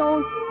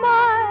 Don't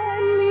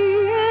mind me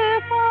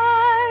if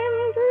I'm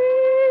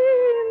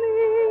dreaming.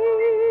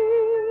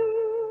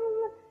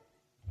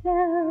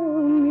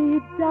 Tell me,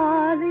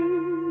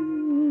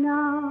 darling,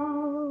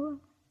 now,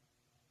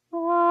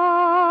 how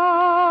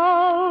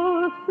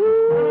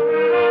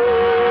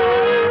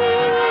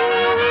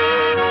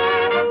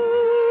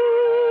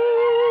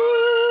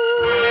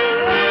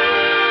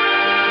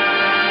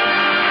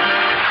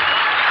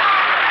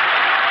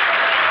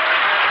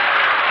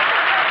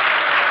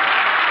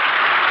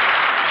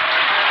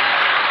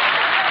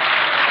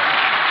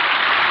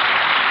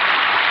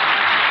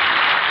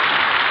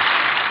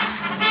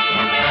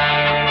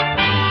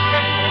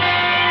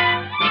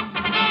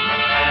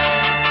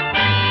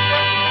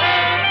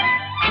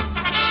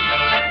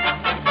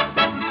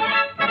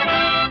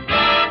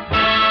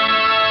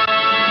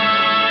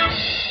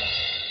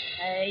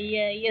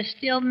You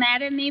still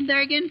mad at me,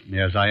 Bergen?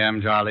 Yes, I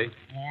am, Charlie.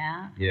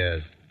 Yeah? Yes.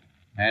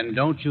 And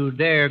don't you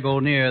dare go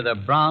near the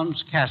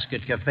Bronze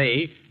Casket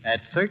Cafe at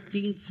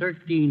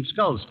 1313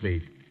 Skull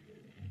Street.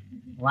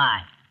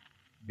 Why?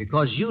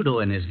 Because Udo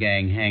and his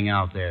gang hang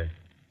out there.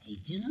 They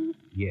do?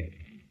 Yes.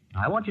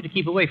 I want you to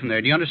keep away from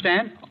there. Do you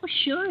understand? Oh,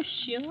 sure.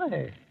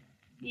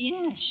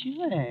 Yeah,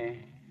 sure.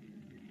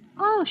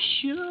 Oh,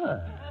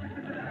 sure.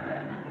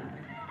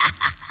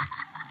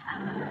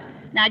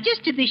 Now,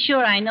 just to be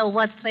sure I know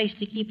what place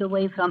to keep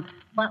away from,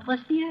 what was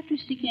the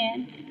address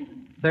again?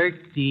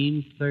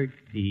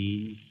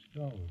 1313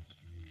 Skull Street.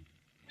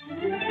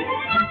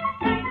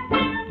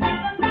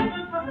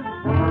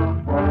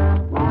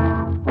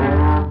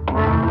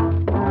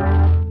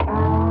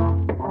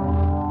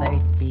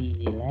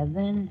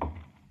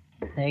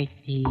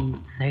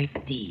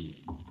 1313.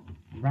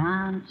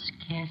 Bronze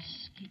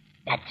Casket.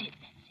 That's it.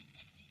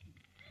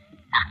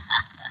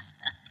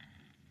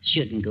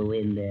 Shouldn't go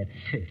in there.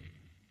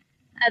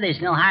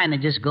 There's no harm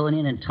in just going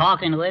in and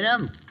talking with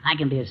them. I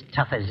can be as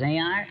tough as they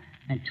are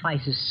and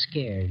twice as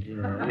scared.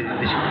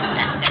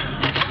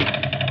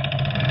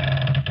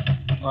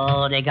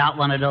 Oh, they got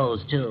one of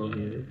those,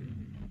 too.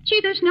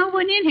 Gee, there's no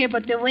one in here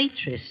but the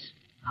waitress.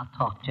 I'll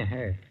talk to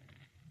her.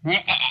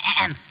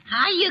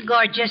 Hi, you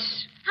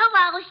gorgeous.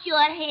 Hello,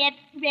 short-haired,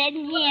 red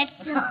and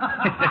handsome.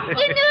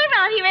 You're new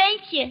around here,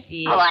 ain't you?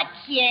 Yeah.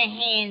 What's your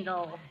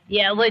handle?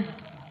 Yeah,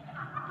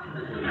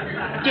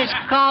 just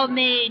call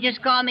me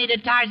the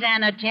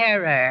Tarzan of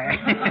Terror.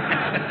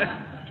 Yeah?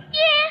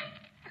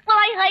 Well,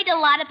 I heard a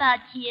lot about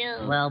you.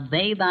 Well,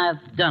 babe,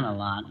 I've done a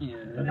lot. You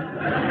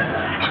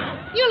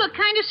look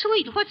kind of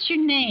sweet. What's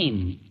your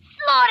name?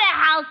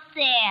 Slaughterhouse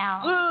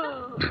Sal.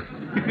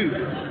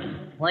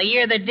 Well,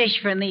 you're the dish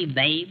for me,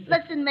 babe.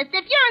 Listen, miss,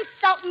 if you're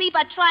insulting me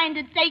by trying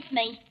to date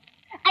me,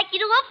 I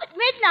get off at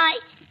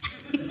midnight.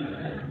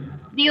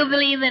 Do you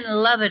believe in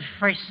love at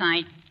first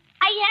sight?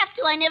 I have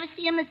to. I never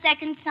see him a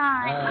second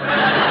time.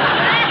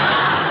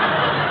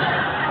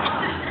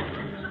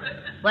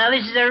 Well,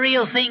 this is a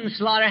real thing,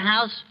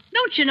 Slaughterhouse.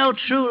 Don't you know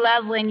true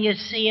love when you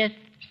see it?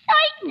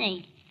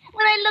 Certainly.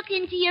 When I look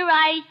into your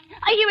eyes,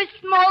 I hear a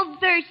small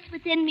verse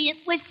within me. It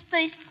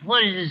whispers.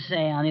 What does it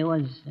say, honey?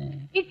 What does it say?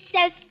 It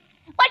says,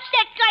 "Watch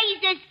that guy,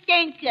 he's a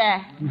stinker."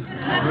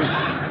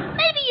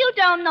 Maybe you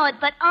don't know it,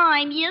 but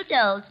I'm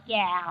Udo's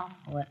gal.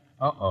 What?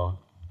 Uh-oh.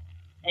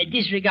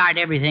 Disregard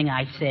everything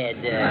I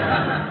said.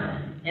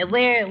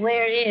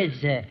 Where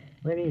is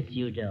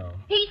Udo?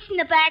 He's in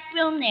the back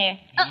room there.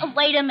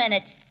 Wait a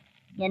minute.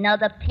 You know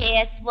the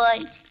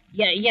password?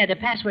 Yeah, the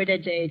password,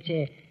 it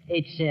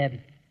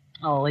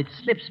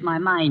slips my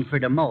mind for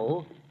the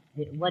mole.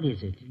 What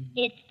is it?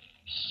 It's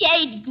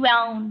shade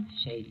grown.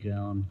 Shade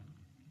grown.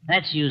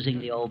 That's using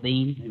the old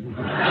bean.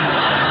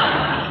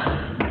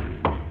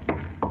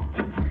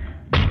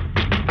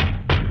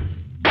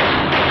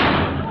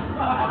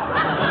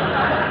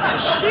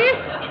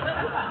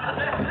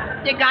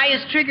 The guy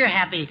is trigger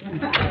happy.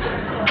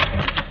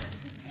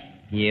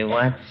 You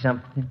want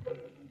something?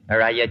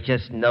 Or are you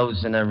just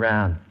nosing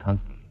around,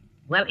 punk?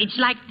 Well, it's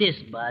like this,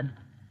 Bud.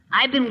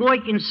 I've been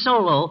working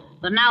solo,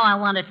 but now I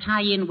want to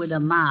tie in with a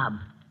mob.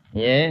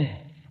 Yeah?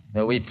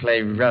 Well, we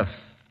play rough.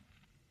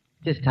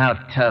 Just how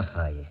tough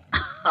are you?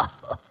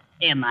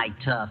 Am I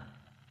tough?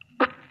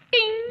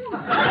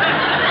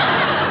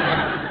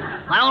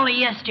 Well, only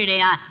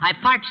yesterday I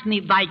parked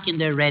me bike in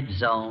the red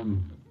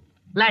zone.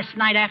 Last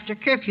night after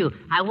curfew,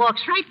 I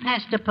walks right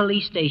past the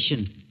police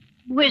station.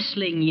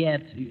 Whistling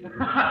yet.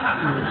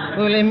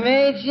 Well,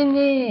 imagine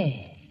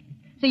it.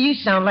 So you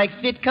sound like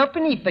fit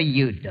company for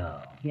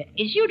Udo. Yeah.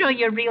 Is Udo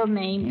your real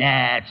name?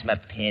 Nah, it's my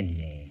pen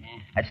name.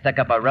 I stuck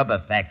up a rubber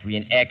factory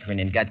in Akron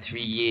and got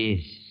 3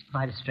 years.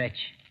 Quite a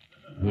stretch.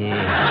 Yeah.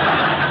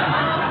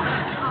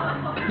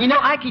 You know,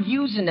 I could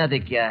use another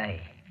guy,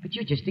 but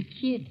you're just a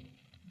kid.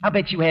 I'll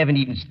bet you haven't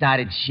even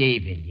started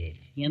shaving yet.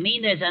 You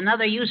mean there's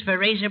another use for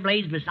razor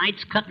blades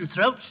besides cutting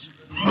throats?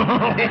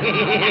 Yeah,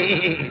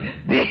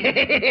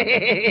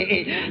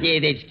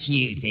 that's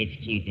cute. That's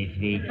very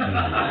cute.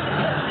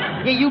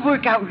 Yeah, you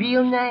work out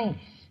real nice.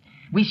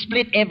 We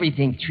split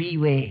everything 3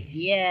 ways.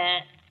 Yeah.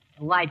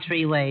 Why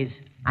 3 ways?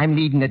 I'm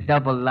leading a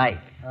double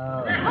life.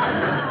 Oh.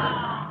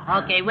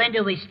 Okay, when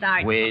do we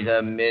start? Wait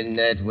a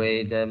minute.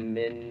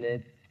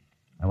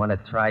 I want to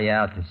try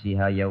out to see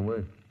how you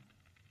work.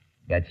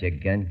 Got your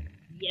gun?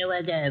 Yeah,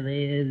 well,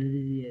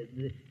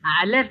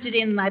 I left it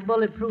in my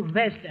bulletproof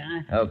vest.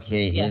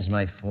 Okay, here's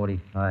my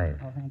 45.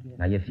 Oh, thank you.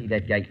 Now, you see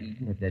that guy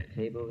eating at that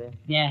table there?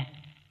 Yeah.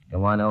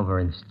 Go on over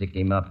and stick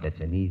him up. That's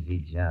an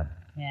easy job.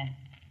 Yeah.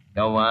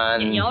 Go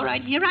on. Yeah, all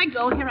right, here I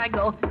go.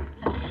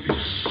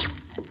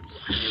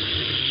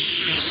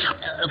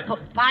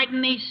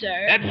 Pardon me,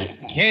 sir.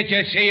 Can't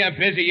you see I'm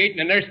busy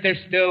eating and they're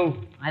still?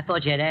 I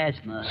thought you had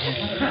asthma.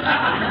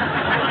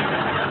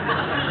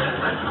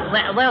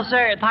 Well,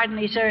 sir, pardon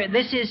me, sir.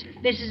 This is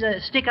a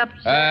stick-up,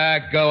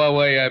 sir. Go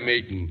away, I'm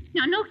eating.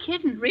 No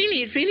kidding.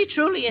 Really, it's really,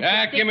 truly.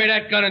 It's give me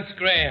that gun and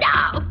scram.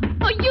 No!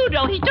 Oh,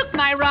 Udo, he took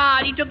my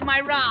rod. Yeah,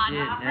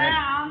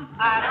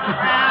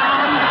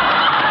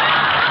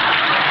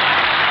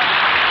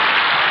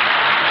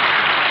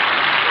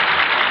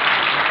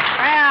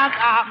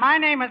 my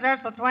name is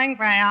Ursula Twing,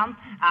 and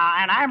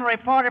I'm a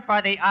reporter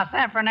for the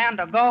San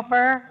Fernando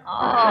Gopher.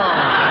 Oh.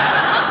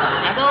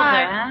 The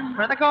Gopher, huh?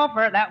 For the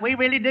Gopher, that we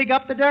really dig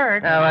up the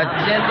dirt. Oh,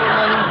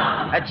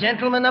 a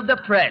gentleman of the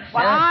press,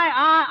 Well,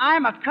 huh?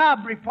 I'm a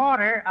cub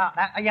reporter.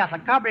 Yes, a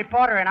cub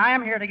reporter, and I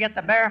am here to get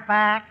the bare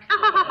facts.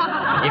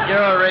 If you're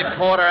a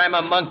reporter, I'm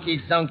a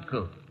monkey's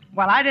uncle.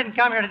 Well, I didn't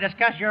come here to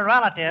discuss your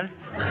relatives,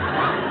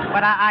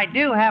 but I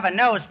do have a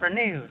nose for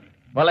news.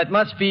 Well, it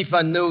must be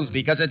for news,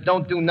 because it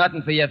don't do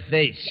nothing for your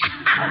face.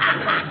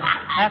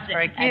 That's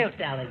very cute.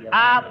 You.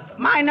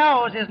 My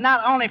nose is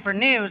not only for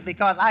news,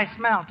 because I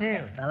smell,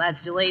 too. Well,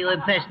 that's the way you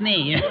impress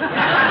me.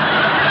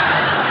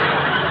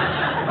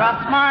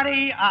 Well,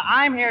 Smarty,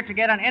 I'm here to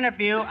get an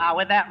interview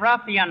with that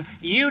ruffian,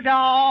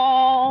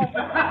 Udo.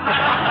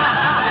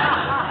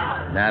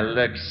 Now,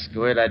 look,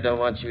 Squirt, I don't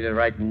want you to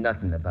write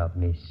nothing about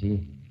me,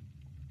 see?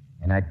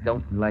 And I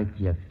don't like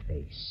your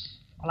face.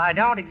 Well, I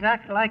don't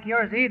exactly like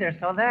yours either,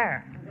 so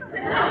there.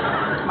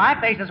 My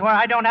face is where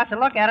I don't have to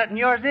look at it, and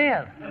yours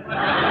is.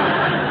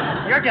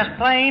 You're just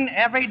plain,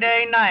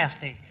 everyday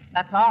nasty.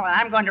 That's all, and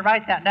I'm going to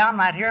write that down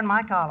right here in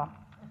my column.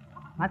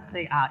 Let's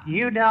see.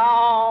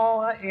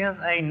 Udo is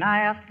a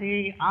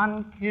nasty,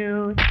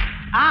 uncouth...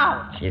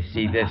 Ouch! You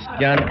see this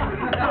gun?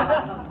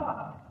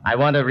 I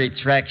want a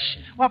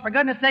retraction. Well, for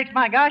goodness sakes,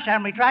 my gosh,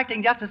 I'm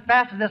retracting just as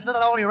fast as this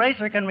little old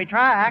eraser can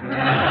retract.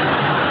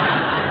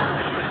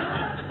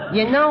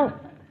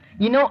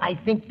 You know, I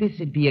think this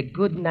would be a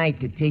good night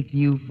to take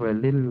you for a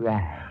little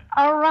ride.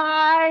 A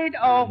ride?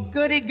 Oh,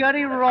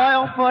 goody-goody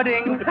royal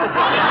pudding.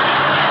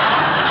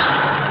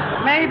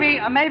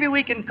 Maybe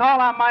we can call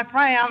on my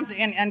friends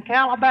in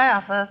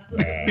Calabasas.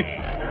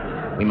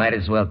 Yeah. We might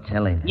as well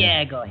tell him.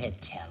 Yeah, go ahead,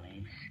 tell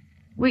him.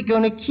 We're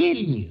going to kill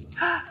you.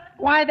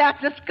 Why,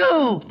 that's a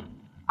scoop.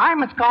 I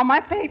must call my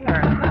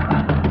paper.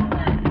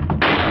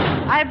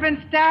 I've been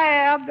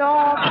stabbed.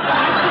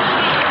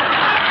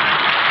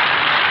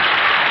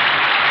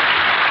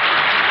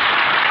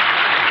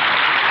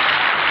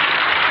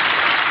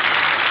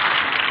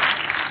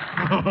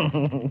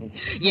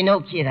 You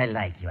know, kid, I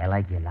like you. I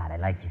like you a lot. I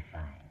like you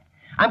fine.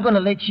 I'm going to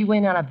let you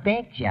in on a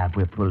bank job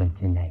we're pulling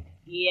tonight.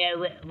 Yeah,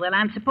 well,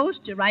 I'm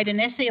supposed to write an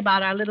essay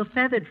about our little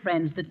feathered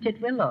friends, the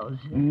titwillows.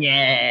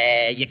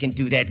 Yeah, you can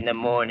do that in the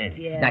morning.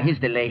 Yeah. Now, here's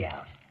the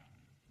layout.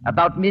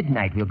 About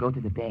midnight, we'll go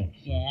to the banks.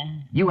 Yeah?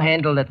 You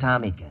handle the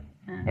Tommy gun.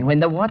 And when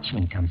the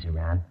watchman comes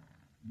around,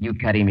 you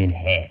cut him in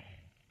half.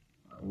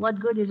 What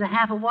good is a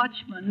half a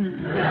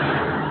watchman? Do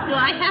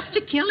I have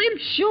to kill him?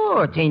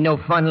 Sure, it ain't no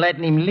fun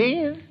letting him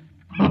live.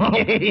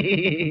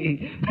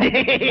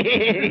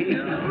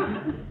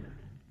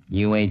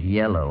 You ain't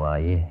yellow, are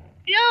you?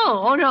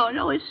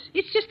 No.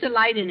 It's just a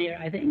light in here,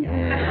 I think.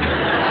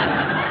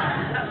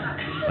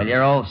 Well,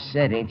 you're all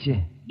set, ain't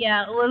you?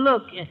 Yeah, well,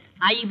 look,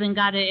 I even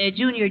got a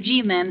junior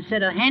G-man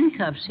set of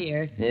handcuffs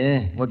here.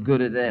 Yeah? What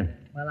good are them?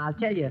 Well, I'll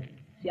tell you.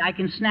 See, I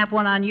can snap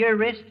one on your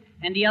wrist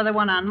and the other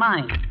one on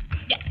mine.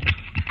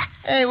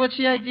 Hey, what's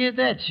the idea of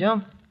that,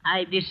 chum?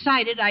 I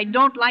decided I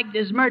don't like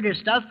this murder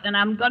stuff, and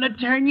I'm going to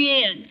turn you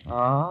in.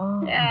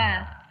 Oh?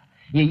 Yeah.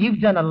 Yeah, you've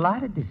done a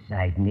lot of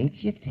deciding, ain't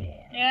you,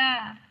 Ted?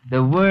 Yeah.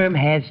 The worm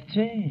has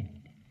turned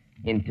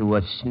into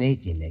a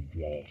snake in the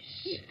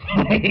grass.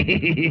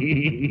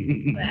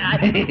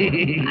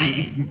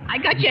 I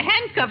got you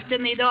handcuffed to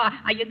me, though.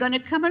 Are you going to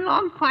come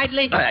along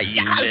quietly?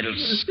 You little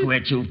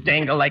squid, you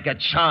dangle like a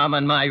charm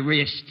on my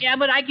wrist. Yeah,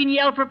 but I can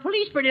yell for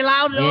police pretty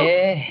loud, though.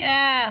 Yeah?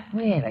 Yeah.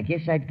 Well, I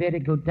guess I'd better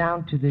go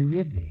down to the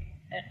river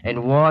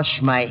and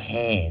wash my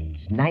hands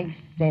nice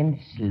and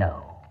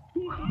slow.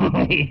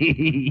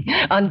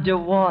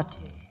 Underwater,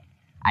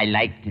 I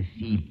like to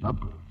see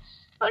bubbles.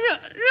 Oh,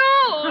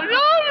 no.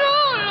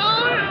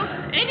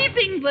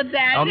 Anything but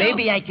that. Or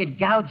maybe I could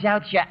gouge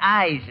out your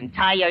eyes and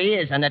tie your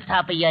ears on the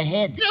top of your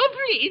head. No,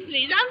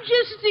 please. I'm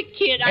just a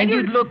kid. And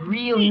you'd look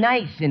real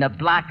nice in a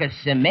block of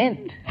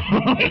cement.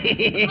 Oh,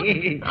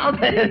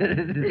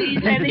 please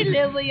let me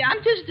live with you.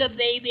 I'm just a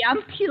baby.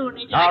 I'm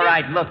puny. All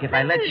right, look, if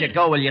I let you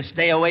go, will you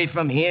stay away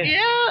from here? Yeah,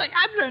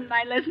 I've learned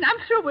my lesson. I'm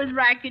through with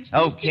rackets.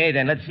 Okay,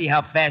 then let's see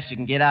how fast you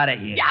can get out of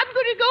here. Yeah, I'm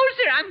going to go,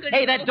 sir. I'm going to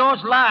Hey, that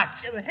door's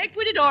locked. Heck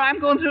with the door. I'm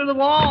going through the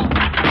wall.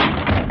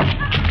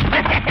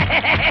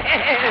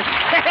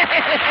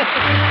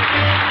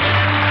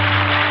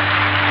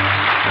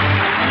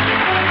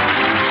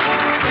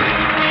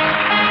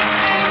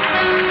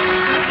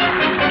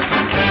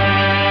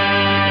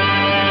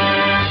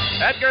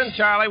 Edgar and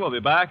Charlie will be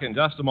back in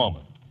just a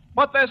moment.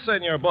 Put this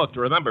in your book to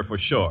remember for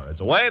sure. It's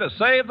a way to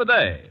save the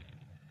day.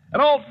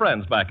 An old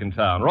friend's back in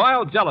town,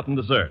 Royal Gelatin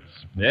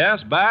Desserts.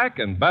 Yes, back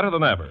and better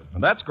than ever.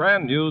 And that's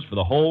grand news for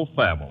the whole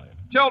family.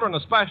 Children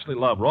especially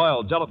love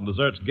Royal Gelatin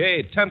Desserts'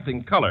 gay,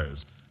 tempting colors.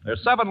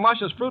 There's 7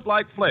 luscious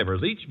fruit-like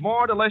flavors, each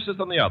more delicious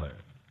than the other.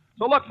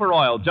 So look for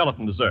Royal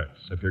Gelatin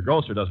Desserts. If your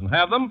grocer doesn't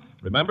have them,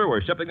 remember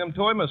we're shipping them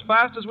to him as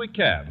fast as we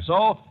can.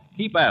 So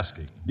keep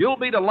asking. You'll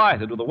be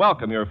delighted with the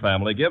welcome your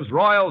family gives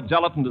Royal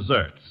Gelatin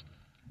Desserts.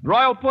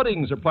 Royal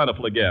puddings are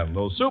plentiful again.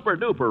 Those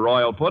super-duper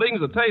royal puddings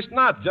that taste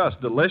not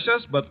just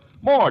delicious, but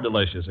more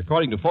delicious,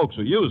 according to folks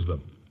who use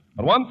them.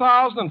 And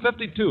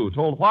 1,052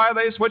 told why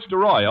they switched to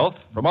Royal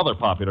from other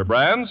popular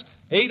brands.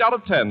 8 out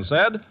of 10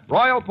 said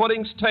Royal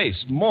puddings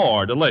taste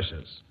more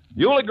delicious.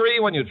 You'll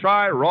agree when you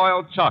try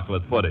Royal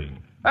chocolate pudding.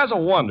 Has a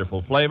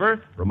wonderful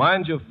flavor,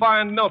 reminds you of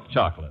fine milk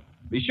chocolate.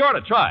 Be sure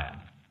to try it.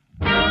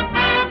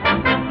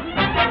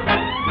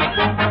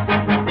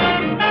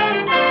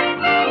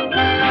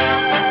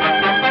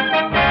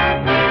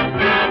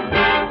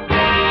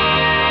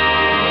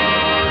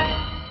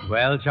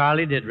 Well,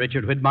 Charlie, did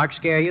Richard Widmark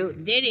scare you?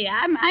 Did he?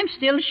 I'm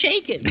still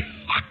shaking.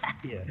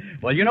 Yeah.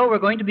 Well, you know we're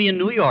going to be in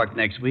New York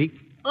next week.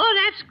 Oh,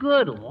 that's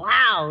good.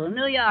 Wow,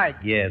 New York.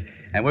 Yes.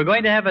 And we're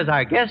going to have as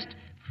our guest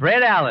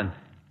Fred Allen.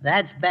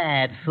 That's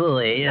bad,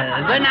 phooey.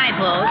 Good night,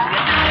 folks. Good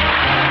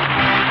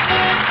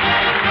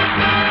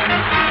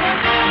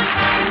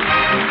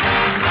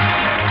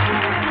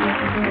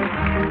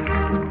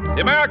night.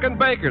 The American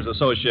Bakers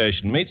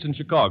Association meets in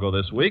Chicago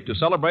this week to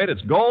celebrate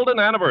its golden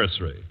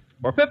anniversary.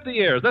 For 50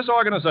 years, this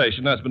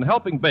organization has been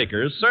helping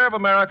bakers serve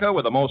America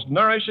with the most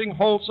nourishing,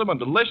 wholesome, and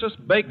delicious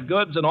baked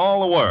goods in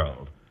all the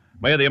world.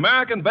 May the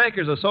American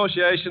Bakers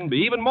Association be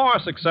even more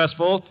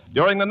successful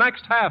during the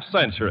next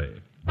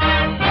half-century.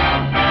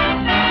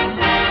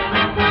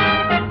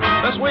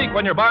 This week,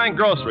 when you're buying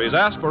groceries,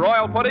 ask for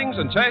Royal Puddings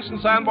and Chase and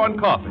Sanborn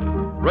Coffee.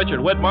 Richard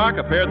Widmark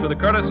appeared through the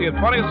courtesy of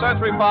 20th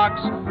Century Fox,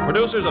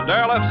 producers of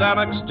Darrell F.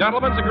 Zanuck's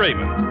Gentleman's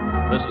Agreement.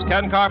 This is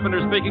Ken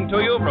Carpenter speaking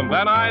to you from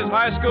Van Nuys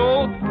High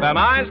School, Van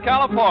Nuys,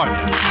 California.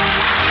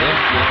 This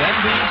is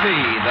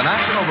NBC, the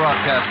National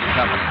Broadcasting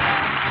Company.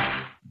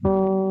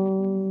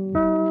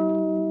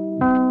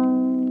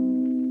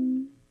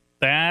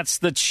 That's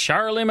the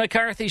Charlie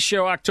McCarthy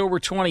Show, October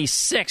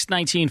 26,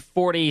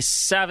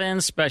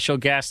 1947. Special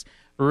guest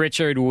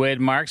Richard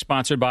Widmark,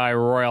 sponsored by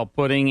Royal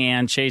Pudding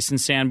and Chase and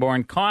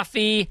Sanborn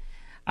Coffee.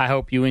 I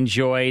hope you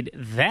enjoyed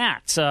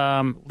that.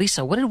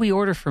 Lisa, what did we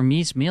order for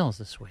Me's Meals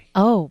this week?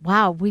 Oh,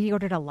 wow. We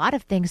ordered a lot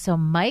of things. So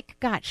Mike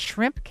got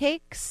shrimp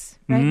cakes,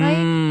 right,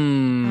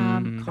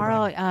 Mike? Carl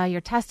Carl,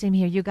 you're testing me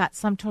here. You got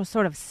some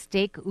sort of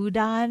steak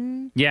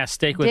udon. Yeah,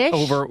 steak dish, with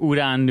over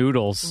udon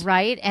noodles.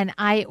 Right, and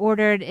I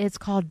ordered. It's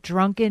called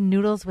drunken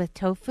noodles with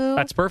tofu.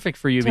 That's perfect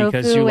for you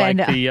because you like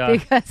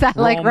because I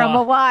like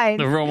Roma wines.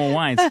 The Roma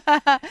wines.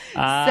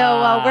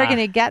 So we're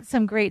gonna get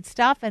some great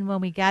stuff, and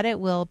when we get it,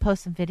 we'll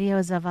post some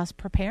videos of us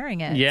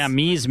preparing it. Yeah,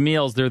 Me's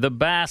Meals. They're the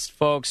best,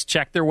 folks.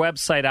 Check their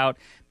website out,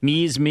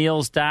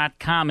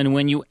 meesmeals.com. And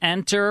when you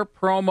enter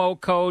promo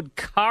code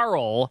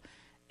Carl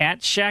at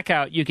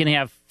checkout, you can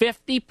have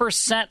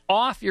 50%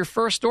 off your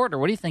first order.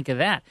 What do you think of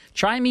that?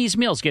 Try Me's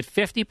Meals. Get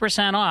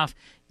 50% off.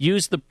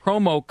 Use the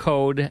promo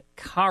code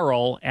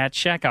Carl at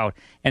checkout.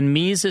 And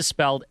Me's is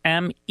spelled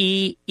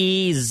MEEZ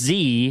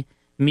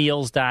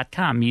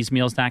meals.com,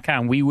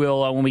 meesmeals.com. We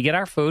will, when we get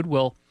our food,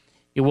 we'll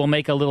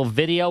make a little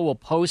video. We'll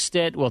post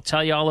it. We'll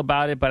tell you all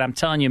about it. But I'm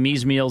telling you,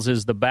 Me's Meals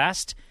is the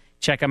best.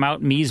 Check them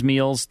out,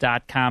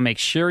 meesmeals.com. Make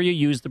sure you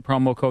use the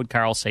promo code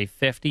Carl. Save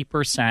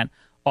 50%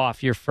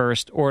 off your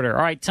first order.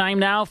 All right, time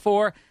now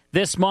for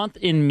This Month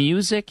in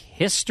Music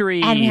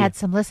History. And we had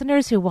some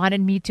listeners who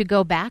wanted me to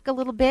go back a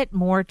little bit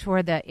more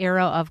toward the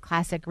era of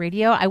classic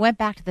radio. I went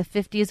back to the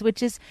 50s,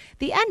 which is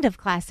the end of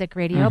classic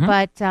radio.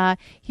 But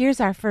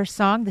here's our first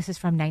song. This is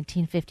from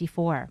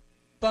 1954.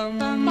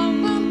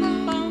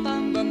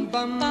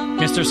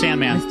 Mr.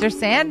 Sandman. Mr.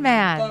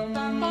 Sandman.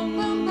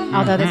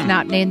 Although that's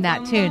not named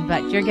that tune,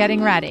 but you're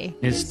getting ready.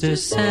 Mr.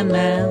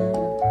 Sandman.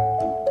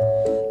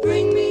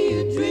 Bring me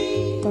a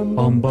dream.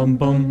 Bum, bum,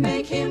 bum.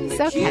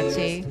 So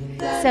catchy.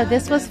 So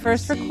this was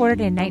first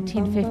recorded in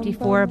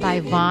 1954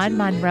 by Vaughn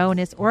Monroe and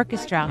his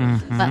orchestra,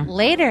 but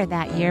later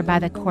that year by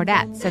the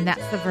Chordettes, and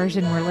that's the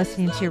version we're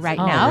listening to right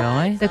now.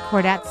 Really? The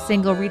Chordettes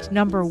single reached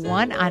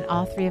 #1 on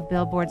all 3 of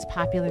Billboard's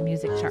popular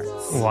music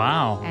charts.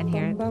 Wow. And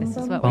here, this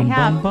is what we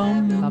have.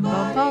 Bum, bum,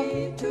 bum.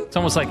 It's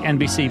almost like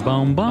NBC.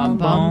 Bum, bum,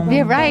 bum.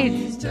 You're right.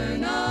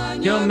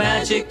 Your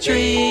magic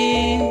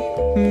dream,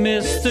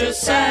 Mr.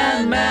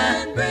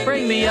 Sandman,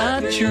 bring me a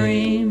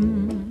dream.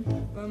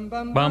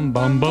 Bum, bum,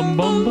 bum, bum,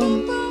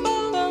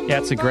 bum. Yeah,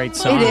 it's a great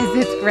song. It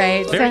is. It's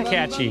great. Very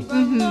catchy.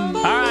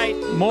 All right,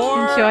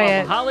 more Enjoy of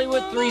it.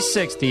 Hollywood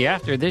 360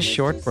 after this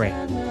short break.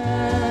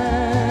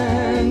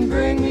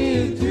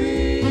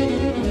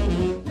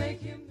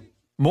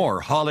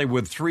 More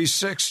Hollywood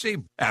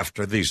 360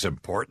 after these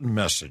important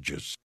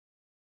messages.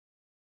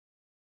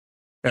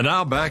 And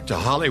now back to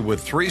Hollywood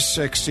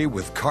 360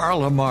 with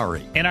Carl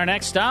Amari. In our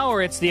next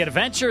hour, it's the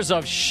adventures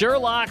of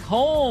Sherlock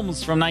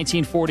Holmes from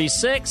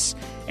 1946.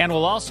 And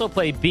we'll also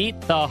play Beat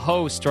the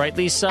Host, right,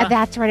 Lisa?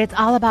 That's right. It's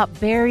all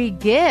about Barry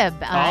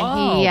Gibb.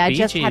 He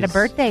just had a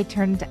birthday,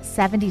 turned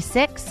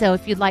 76. So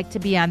if you'd like to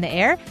be on the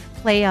air,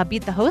 play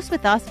Beat the Host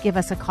with us. Give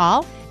us a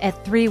call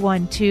at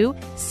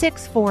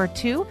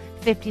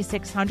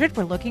 312-642-5600.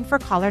 We're looking for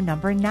caller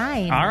number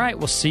 9. All right.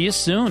 We'll see you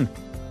soon.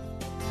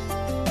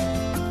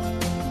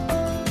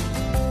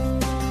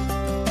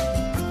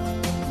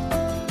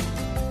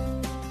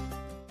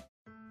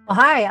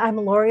 Hi, I'm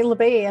Lori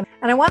LeBay,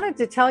 and I wanted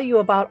to tell you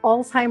about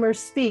Alzheimer's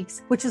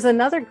Speaks, which is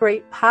another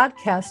great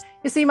podcast.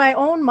 You see, my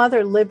own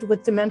mother lived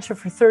with dementia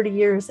for 30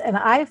 years, and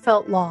I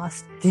felt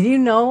lost. Did you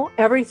know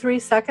every 3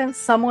 seconds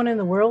someone in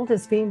the world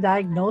is being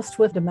diagnosed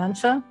with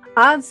dementia?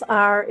 Odds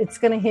are it's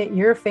going to hit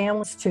your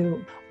families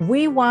too.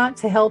 We want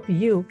to help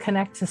you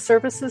connect to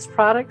services,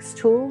 products,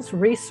 tools,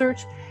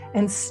 research,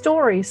 and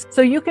stories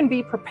so you can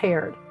be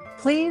prepared.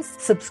 Please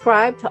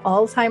subscribe to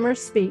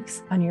Alzheimer's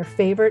Speaks on your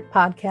favorite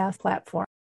podcast platform.